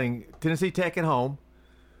 Playing Tennessee Tech at home.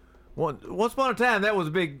 Once upon a time, that was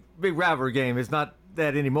a big rivalry game. It's not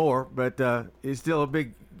that anymore, but it's still a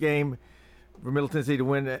big game for Middle Tennessee to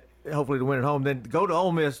win, hopefully to win at home. Then go to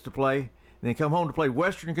Ole Miss to play, and then come home to play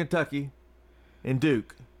Western Kentucky and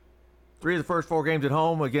Duke. 3 of the first 4 games at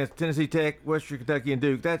home against Tennessee Tech, Western Kentucky, and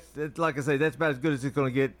Duke. That's like I say, that's about as good as it's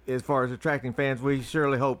going to get as far as attracting fans. We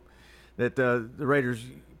surely hope that the Raiders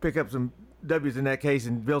pick up some W's in that case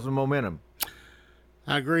and build some momentum.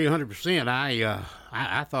 I agree 100%.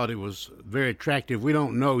 I thought it was very attractive. We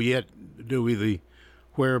don't know yet, do we,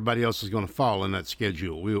 where everybody else is going to fall in that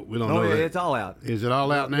schedule. We don't know. Yeah, it's all out. Is it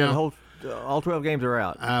all out now? Yeah, all 12 games are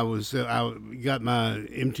out. I got my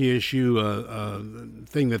MTSU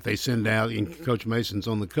thing that they send out, and Coach Mason's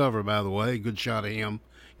on the cover, by the way. Good shot of him.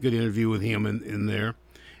 Good interview with him in there.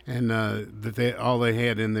 And all they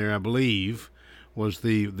had in there, I believe, was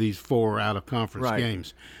these 4 out of conference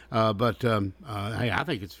games. But hey, I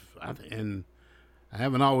think and I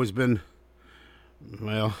haven't always been.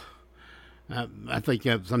 Well, I think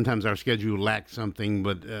sometimes our schedule lacks something,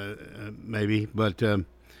 but maybe, but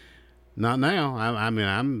not now. I mean,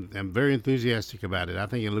 I'm very enthusiastic about it. I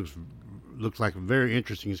think it looks like a very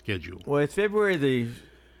interesting schedule. Well, it's February the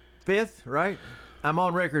 5th, right? I'm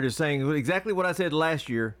on record as saying exactly what I said last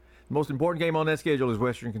year. The most important game on that schedule is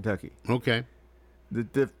Western Kentucky. Okay.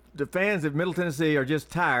 The fans of Middle Tennessee are just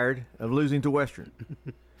tired of losing to Western.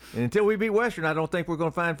 And until we beat Western, I don't think we're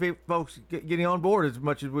going to find folks getting on board as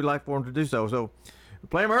much as we'd like for them to do so. So we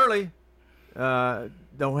play them early.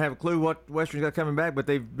 Don't have a clue what Western's got coming back, but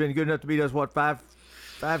they've been good enough to beat us, 5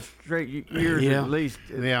 straight years at least,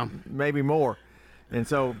 maybe more. And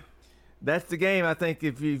so that's the game. I think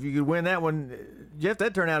if you could win that one, Jeff,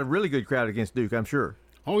 that'd turn out a really good crowd against Duke, I'm sure.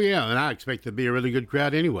 Oh, yeah, and I expect it to be a really good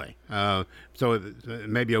crowd anyway. So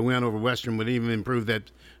maybe a win over Western would even improve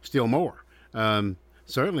that still more.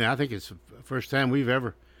 Certainly, I think it's the first time we've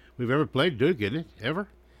ever played Duke, isn't it? Ever?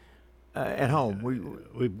 At home.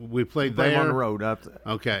 We played there. on the road.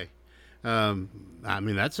 Okay. I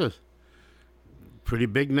mean, that's a pretty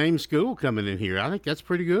big name school coming in here. I think that's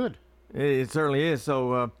pretty good. It certainly is.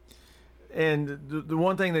 So, and the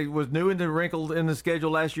one thing that was new and wrinkled in the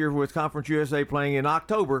schedule last year was Conference USA playing in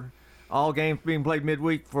October, all games being played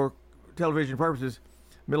midweek for television purposes.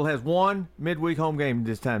 Middle has one midweek home game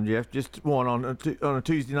this time, Jeff, just one on a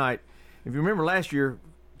Tuesday night. If you remember last year,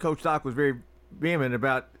 Coach Stock was very vehement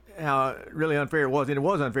about how really unfair it was, and it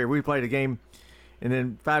was unfair. We played a game, and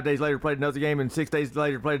then 5 days later played another game, and 6 days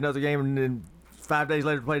later played another game, and then 5 days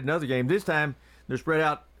later played another game. This time, they're spread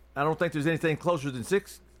out. I don't think there's anything closer than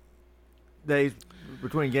 6 days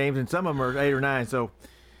between games, and some of them are 8 or 9. So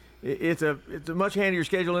it's a much handier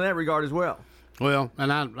schedule in that regard as well. Well,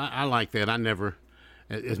 and I like that. I never,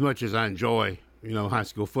 as much as I enjoy, high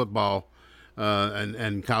school football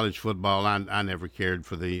and college football, I never cared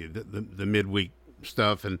for the midweek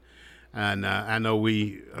stuff. And I know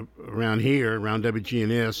we around here, around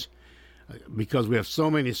WGNS, because we have so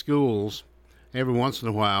many schools, every once in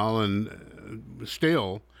a while, and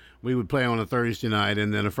still we would play on a Thursday night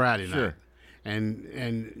and then a Friday night.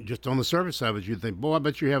 And just on the surface of it, you'd think, boy, I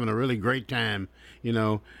bet you're having a really great time,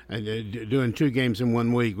 and doing 2 games in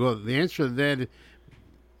 1 week. Well, the answer to that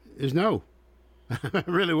is no. I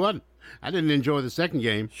really wasn't. I didn't enjoy the second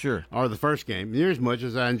game or the first game near as much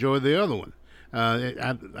as I enjoyed the other one.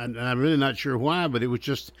 I'm really not sure why, but it was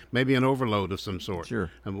just maybe an overload of some sort.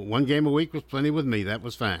 Sure. 1 game a week was plenty with me. That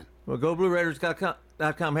was fine. Well,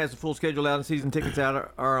 GoBlueRaiders.com has the full schedule out, and season tickets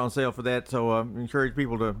are on sale for that. So encourage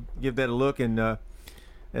people to give that a look. And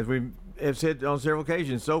as we have said on several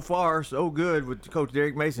occasions, so far, so good with Coach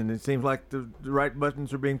Derek Mason. It seems like the right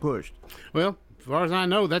buttons are being pushed. Well, far as I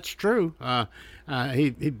know, that's true.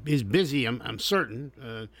 He's busy, I'm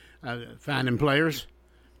certain, finding players,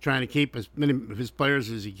 trying to keep as many of his players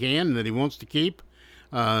as he can that he wants to keep.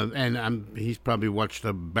 He's probably watched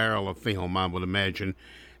a barrel of film, I would imagine.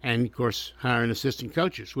 And, of course, hiring assistant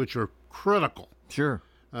coaches, which are critical. Sure.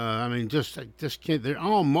 Just can't, they're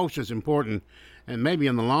almost as important, and maybe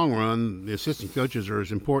in the long run, the assistant coaches are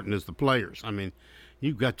as important as the players.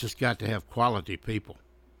 You've just got to have quality people.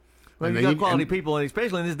 Well, you've got quality people, and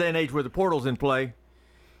especially in this day and age where the portal's in play,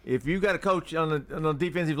 if you've got a coach on the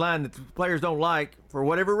defensive line that the players don't like for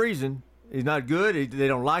whatever reason, he's not good, they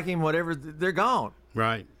don't like him, whatever, they're gone.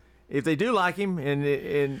 Right. If they do like him, and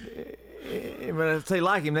when I say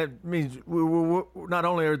like him, that means not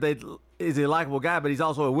only is he a likable guy, but he's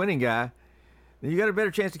also a winning guy. Then you got a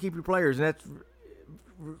better chance to keep your players, and that's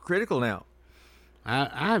critical now.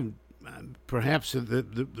 Perhaps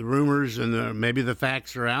the rumors and maybe the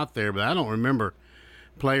facts are out there, but I don't remember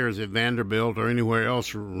players at Vanderbilt or anywhere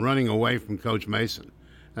else running away from Coach Mason.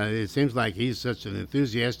 It seems like he's such an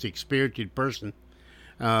enthusiastic, spirited person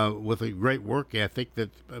with a great work ethic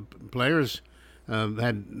that players were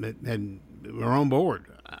on board.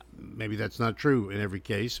 Maybe that's not true in every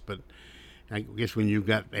case, but I guess when you've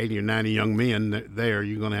got 80 or 90 young men there,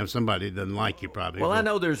 you're going to have somebody that doesn't like you probably. Well, I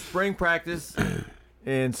know there's spring practice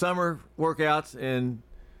and summer workouts and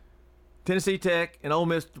Tennessee Tech and Ole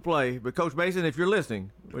Miss to play. But Coach Mason, if you're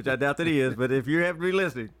listening, which I doubt that he is, but if you happen to be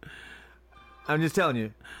listening, I'm just telling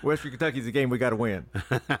you, Western Kentucky's a game we got to win.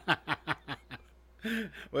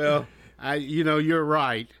 Well, you're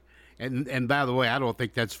right. And by the way, I don't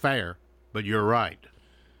think that's fair, but you're right.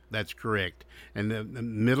 That's correct. And the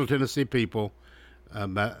Middle Tennessee people,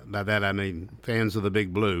 by that I mean fans of the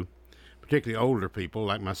Big Blue, particularly older people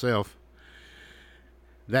like myself,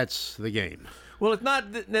 that's the game. Well, it's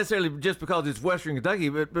not necessarily just because it's Western Kentucky,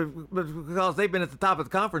 but because they've been at the top of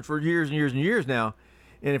the conference for years and years and years now.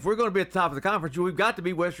 And if we're going to be at the top of the conference, we've got to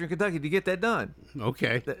be Western Kentucky to get that done.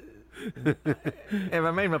 Okay. Have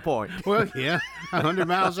I made my point? Well, yeah, 100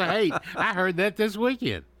 miles of hate. I heard that this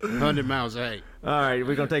weekend. 100 miles of hate. All right,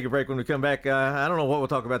 we're going to take a break. When we come back, I don't know what we'll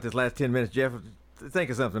talk about this last 10 minutes, Jeff. Think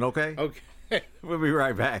of something, okay? Okay. We'll be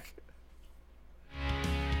right back.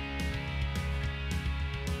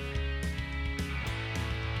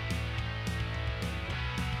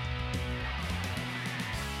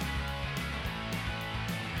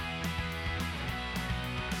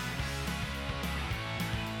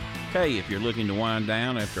 Hey, if you're looking to wind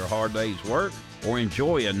down after a hard day's work or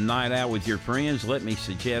enjoy a night out with your friends, let me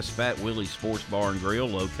suggest Fat Willie's Sports Bar and Grill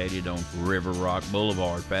located on River Rock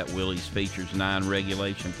Boulevard. Fat Willie's features 9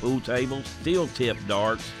 regulation pool tables, steel-tip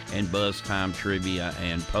darts, and buzz time trivia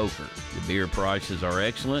and poker. The beer prices are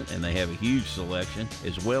excellent, and they have a huge selection,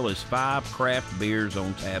 as well as 5 craft beers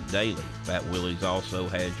on tap daily. Fat Willie's also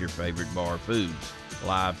has your favorite bar foods.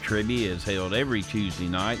 Live trivia is held every Tuesday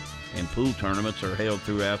night, and pool tournaments are held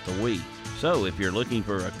throughout the week. So if you're looking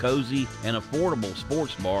for a cozy and affordable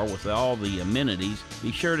sports bar with all the amenities,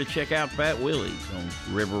 be sure to check out Fat Willie's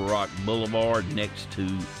on River Rock Boulevard next to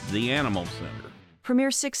the Animal Center. Premier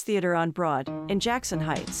 6 Theater on Broad in Jackson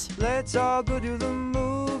Heights. Let's all go to the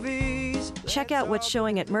movies. Check out what's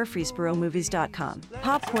showing at murfreesboromovies.com.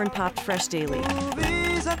 Popcorn popped fresh daily.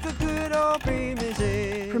 Movies at the good old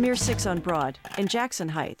Premier 6 on Broad in Jackson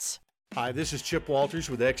Heights. Hi, this is Chip Walters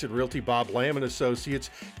with Exit Realty Bob Lamb & Associates.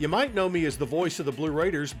 You might know me as the voice of the Blue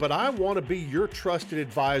Raiders, but I want to be your trusted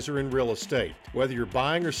advisor in real estate. Whether you're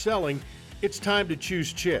buying or selling, it's time to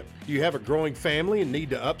choose Chip. Do you have a growing family and need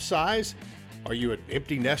to upsize? Are you an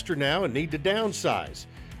empty nester now and need to downsize?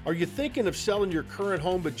 Are you thinking of selling your current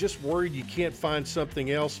home but just worried you can't find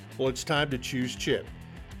something else? Well, it's time to choose Chip.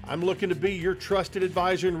 I'm looking to be your trusted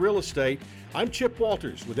advisor in real estate. I'm Chip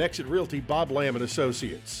Walters with Exit Realty Bob Lamb &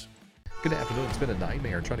 Associates. Good afternoon. It's been a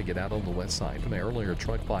nightmare trying to get out on the west side from an earlier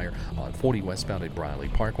truck fire on 40 westbound at Briley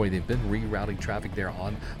Parkway. They've been rerouting traffic there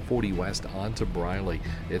on 40 west onto Briley.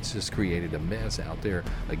 It's just created a mess out there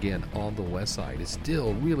again on the west side. It's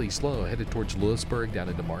still really slow headed towards Lewisburg down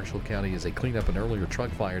into Marshall County as they clean up an earlier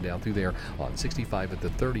truck fire down through there on 65 at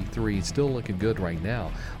the 33. It's still looking good right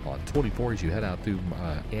now on 24 as you head out through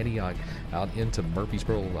Antioch out into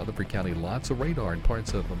Murfreesboro, Rutherford County. Lots of radar in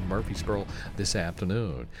parts of Murfreesboro this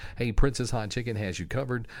afternoon. Hey, Princess Hot Chicken has you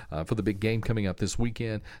covered for the big game coming up this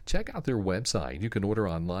weekend. Check out their website. You can order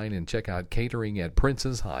online and check out catering at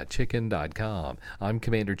princesshotchicken.com. I'm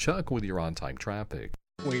Commander Chuck with your on-time traffic.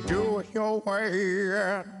 We do it your way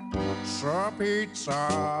at Sir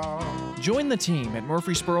Pizza. Join the team at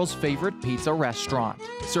Murfreesboro's favorite pizza restaurant.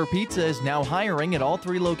 Sir Pizza is now hiring at all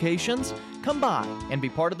 3 locations. Come by and be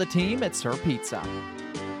part of the team at Sir Pizza.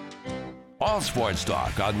 All Sports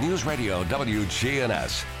Talk on News Radio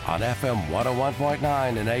WGNS on FM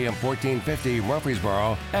 101.9 and AM 1450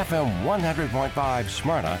 Murfreesboro, FM 100.5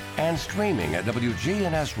 Smyrna, and streaming at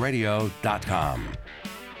WGNSradio.com.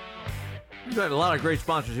 We've got a lot of great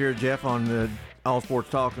sponsors here, Jeff, on the All Sports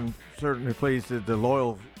Talk, and certainly pleased that the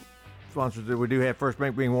loyal sponsors that we do have, First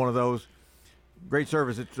Bank being one of those. Great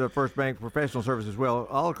service at First Bank, professional service as well,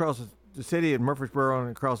 all across the city of Murfreesboro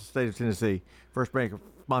and across the state of Tennessee. First Bank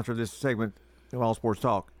sponsor this segment of All Sports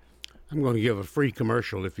Talk. I'm going to give a free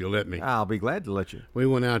commercial if you'll let me. I'll be glad to let you. We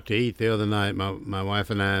went out to eat the other night, my wife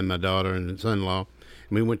and I and my daughter and son-in-law,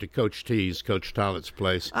 and we went to Coach T's, Coach Tollett's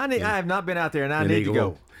place. I have not been out there, and I need to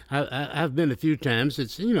go. I've been a few times.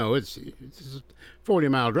 It's a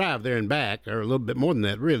 40-mile drive there and back, or a little bit more than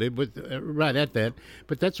that, really, but right at that.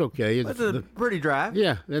 But that's okay. That's a pretty drive.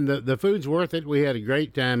 Yeah, and the food's worth it. We had a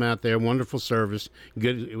great time out there. Wonderful service.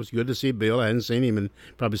 Good. It was good to see Bill. I hadn't seen him in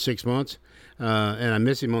probably 6 months, and I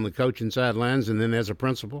miss him on the coaching sidelines, and then as a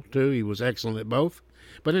principal too. He was excellent at both.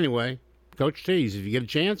 But anyway, Coach T's. If you get a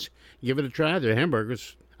chance, give it a try. Their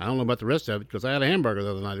hamburgers. I don't know about the rest of it because I had a hamburger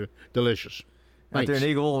the other night. Delicious. Out there in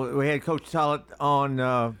Eagle, we had Coach Tollett on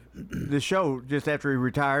the show just after he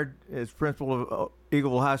retired as principal of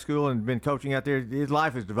Eagleville High School and been coaching out there. His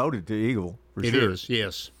life is devoted to Eagle, for sure. It is,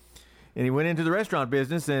 yes. And he went into the restaurant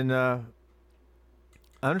business, and I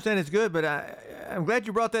understand it's good, but I'm glad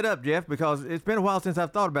you brought that up, Jeff, because it's been a while since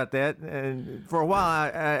I've thought about that. And for a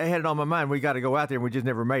while, I had it on my mind. We got to go out there, and we just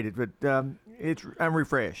never made it. But I'm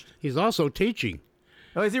refreshed. He's also teaching.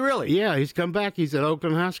 Oh, is he really? Yeah, he's come back. He's at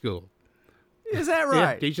Oakland High School. Is that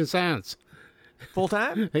right? Yeah, teaching science. Full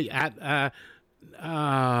time? No.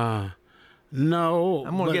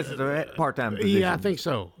 I'm going to guess it's a part-time position. Yeah, I think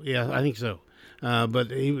so. But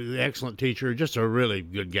he was an excellent teacher, just a really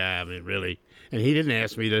good guy. I mean, really. And he didn't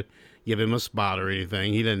ask me to give him a spot or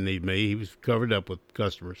anything. He didn't need me. He was covered up with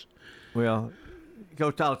customers. Well,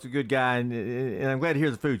 Coach Tollett's a good guy, and I'm glad to hear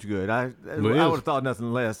the food's good. I would have thought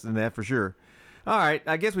nothing less than that for sure. All right,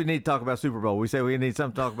 I guess we need to talk about Super Bowl. We say we need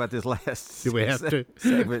something to talk about this last Do we have to?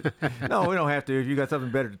 segment. No, we don't have to. If you got something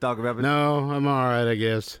better to talk about. But no, I'm all right, I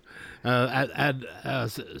guess.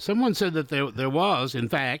 Someone said that there was, in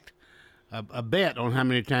fact, a bet on how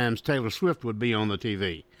many times Taylor Swift would be on the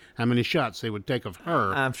TV, how many shots they would take of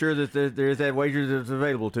her. I'm sure that there is that wager that's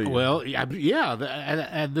available to you. Well, yeah,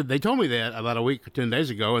 they told me that about a week or 10 days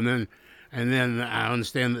ago, and then I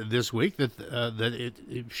understand that this week that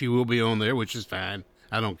she will be on there, which is fine.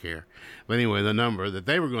 I don't care. But anyway, the number that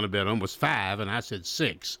they were going to bet on was 5, and I said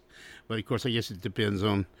 6. But of course, I guess it depends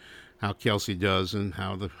on how Kelsey does and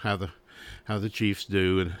how the Chiefs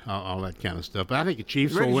do and all that kind of stuff. But I think the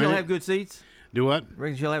Chiefs will win. She'll have good seats? Do what?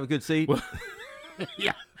 Reckon she'll have a good seat? Well,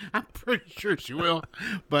 yeah, I'm pretty sure she will.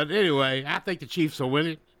 But anyway, I think the Chiefs will win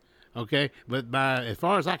it. Okay, but as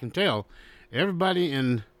far as I can tell, everybody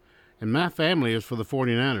in my family is for the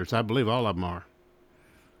 49ers. I believe all of them are,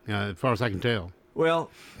 as far as I can tell. Well,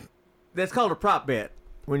 that's called a prop bet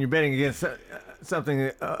when you're betting against something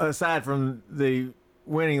aside from the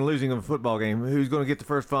winning and losing of a football game. Who's going to get the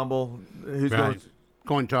first fumble? Who's going to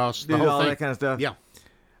coin toss? Do all that kind of stuff. Yeah.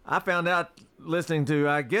 I found out listening to,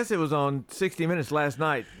 I guess it was on 60 Minutes last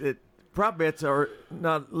night, that prop bets are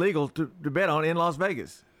not legal to bet on in Las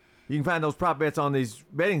Vegas. You can find those prop bets on these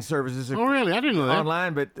betting services. Oh, really? I didn't know that.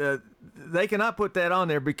 Online, but they cannot put that on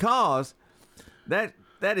there because that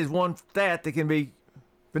is one stat that can be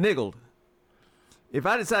finagled. If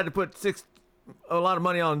I decide to put a lot of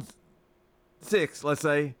money on 6, let's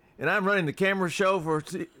say, and I'm running the camera show for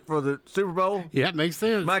the Super Bowl. Yeah, it makes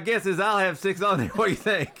sense. My guess is I'll have 6 on there. What do you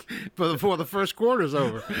think? Before the first quarter's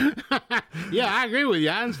over. Yeah, I agree with you.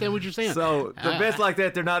 I understand what you're saying. So the bets like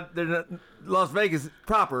that, they're not Las Vegas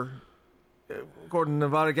proper, according to the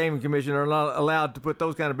Nevada Gaming Commission, are not allowed to put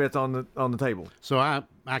those kind of bets on the table. So I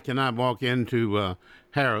cannot walk into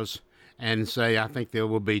Harrah's and say, I think there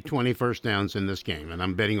will be 20 first downs in this game, and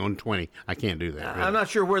I'm betting on 20. I can't do that. Really. I'm not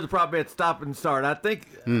sure where the prop bets stop and start. I think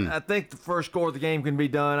the first score of the game can be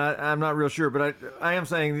done. I'm not real sure, but I am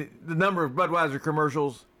saying the number of Budweiser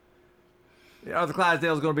commercials. Are the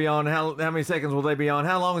Clydesdales going to be on? How many seconds will they be on?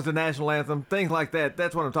 How long is the national anthem? Things like that.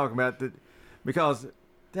 That's what I'm talking about. Because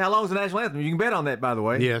how long is the national anthem? You can bet on that, by the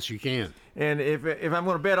way. Yes, you can. And if I'm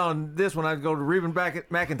going to bet on this one, I'd go to Reba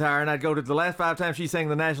McEntire, and I'd go to the last 5 times she sang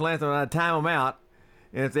the national anthem, and I'd time them out.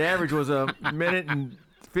 And if the average was a minute and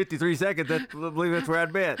 53 seconds, I believe that's where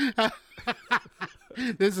I'd bet.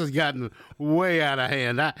 This has gotten way out of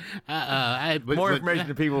hand. More information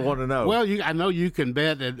that people want to know. Well, I know you can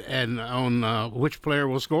bet and on which player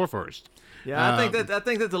will score first. Yeah, I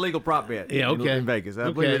think that's a legal prop bet. Yeah, okay. In Vegas,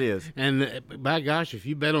 I believe it is. And by gosh, if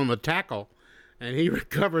you bet on the tackle and he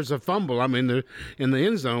recovers a fumble, in the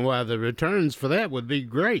end zone, why the returns for that would be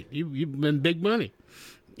great. You've been big money.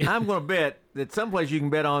 I'm going to bet that someplace you can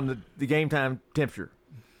bet on the game time temperature.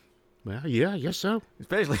 Well, yeah, I guess so.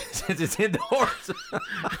 Especially since it's indoors.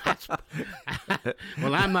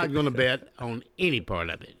 Well, I'm not going to bet on any part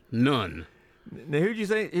of it. None. Now, who'd you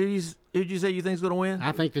say you think's going to win?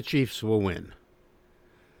 I think the Chiefs will win.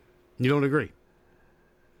 You don't agree?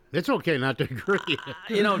 It's okay not to agree.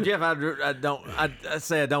 Jeff, I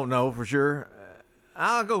say I don't know for sure.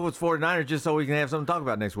 I'll go with 49ers just so we can have something to talk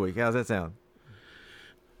about next week. How's that sound?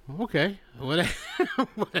 Okay,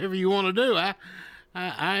 whatever you want to do.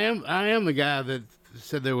 I am the guy that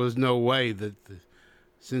said there was no way that the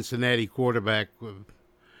Cincinnati quarterback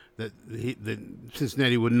that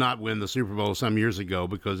Cincinnati would not win the Super Bowl some years ago,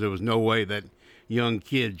 because there was no way that young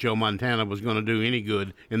kid Joe Montana was going to do any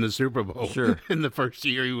good in the Super Bowl. Sure. In the first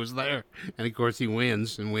year he was there, and of course he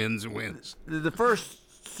wins and wins and wins. The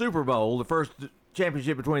first Super Bowl, the first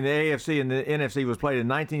championship between the AFC and the NFC was played in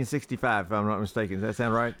 1965, if I'm not mistaken. Does that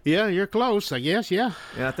sound right? Yeah, you're close, I guess. Yeah.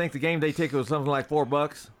 And I think the game day ticket was something like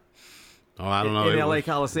 $4. Oh, I don't know. In LA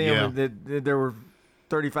Coliseum, yeah. There were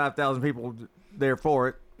 35,000 people there for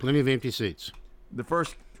it. Plenty of empty seats. The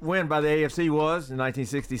first win by the AFC was in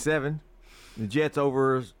 1967. The Jets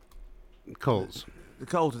over Colts. The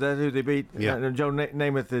Colts, that's who they beat. Yeah. Joe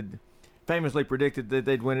Namath had famously predicted that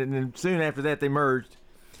they'd win it, and then soon after that they merged.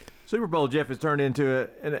 Super Bowl, Jeff, has turned into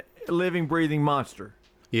a living, breathing monster.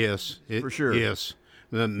 Yes. For sure. Yes.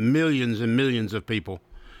 The millions and millions of people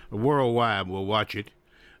worldwide will watch it.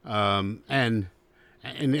 And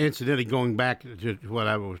incidentally, going back to what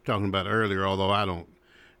I was talking about earlier, although I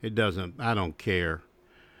don't care.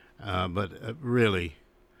 But really,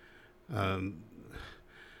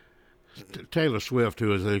 Taylor Swift,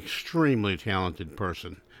 who is an extremely talented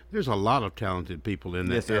person. There's a lot of talented people in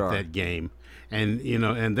that that game, and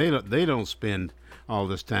and they don't spend all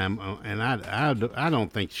this time. And I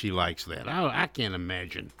don't think she likes that. I can't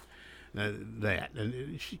imagine that,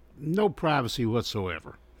 and no privacy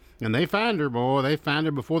whatsoever. And they find her, boy. They find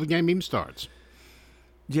her before the game even starts.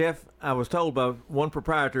 Jeff, I was told by one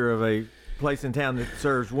proprietor of a place in town that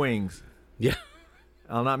serves wings. Yeah.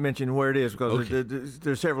 I'll not mention where it is because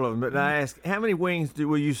there's several of them. But I asked, how many wings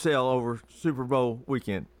will you sell over Super Bowl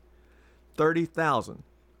weekend? 30,000.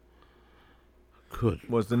 Good.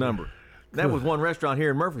 Was the number. That was one restaurant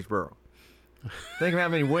here in Murfreesboro. Think of how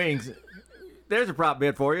many wings. There's a prop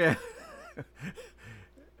bet for you.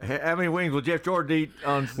 How many wings will Jeff Jordan eat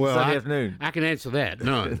on Sunday afternoon? I can answer that.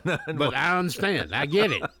 None. But I understand. I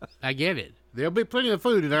get it. There'll be plenty of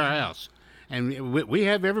food at our house. And we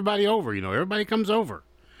have everybody over, Everybody comes over.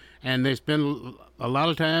 And they spend a lot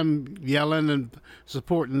of time yelling and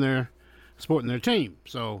supporting their team.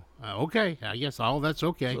 So, okay. I guess all that's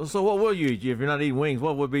okay. So what will you eat? If you're not eating wings,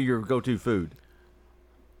 what would be your go-to food?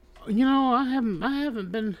 I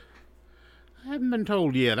haven't been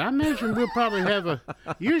told yet. I imagine we'll probably have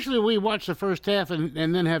usually we watch the first half and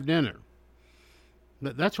then have dinner.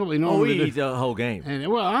 But that's what we normally do. We eat the whole game. And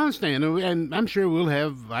I understand, and I'm sure we'll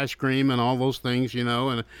have ice cream and all those things,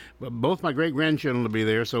 and both my great-grandchildren will be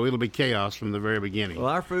there, so it'll be chaos from the very beginning. Well,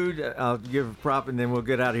 our food, I'll give a prop, and then we'll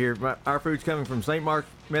get out of here. Our food's coming from St. Mark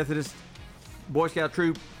Methodist Boy Scout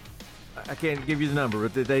Troop. I can't give you the number,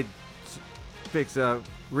 but they fix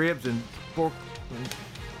ribs and pork and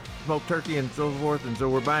smoked turkey and so forth, and so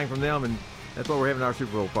we're buying from them, and that's what we're having our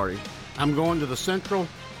Super Bowl party. I'm going to the Central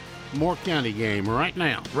Moore County game right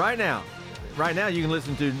now. Right now, you can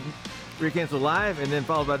listen to Rick Hensel live, and then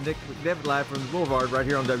followed by Nick McDevitt live from the Boulevard right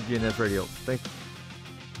here on WGNS Radio. Thanks.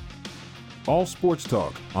 All Sports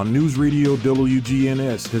Talk on News Radio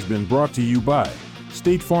WGNS has been brought to you by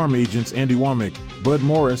State Farm agents Andy Womack, Bud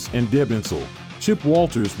Morris, and Deb Insel. Chip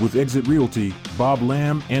Walters with Exit Realty, Bob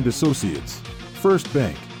Lamb and Associates. First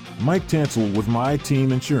Bank, Mike Tansel with My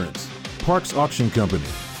Team Insurance. Parks Auction Company,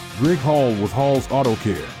 Greg Hall with Hall's Auto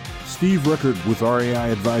Care. Steve Ruckert with RAI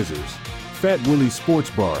Advisors, Fat Willie Sports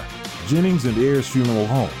Bar, Jennings and Ayers Funeral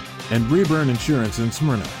Home, and Rayburn Insurance in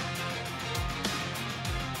Smyrna.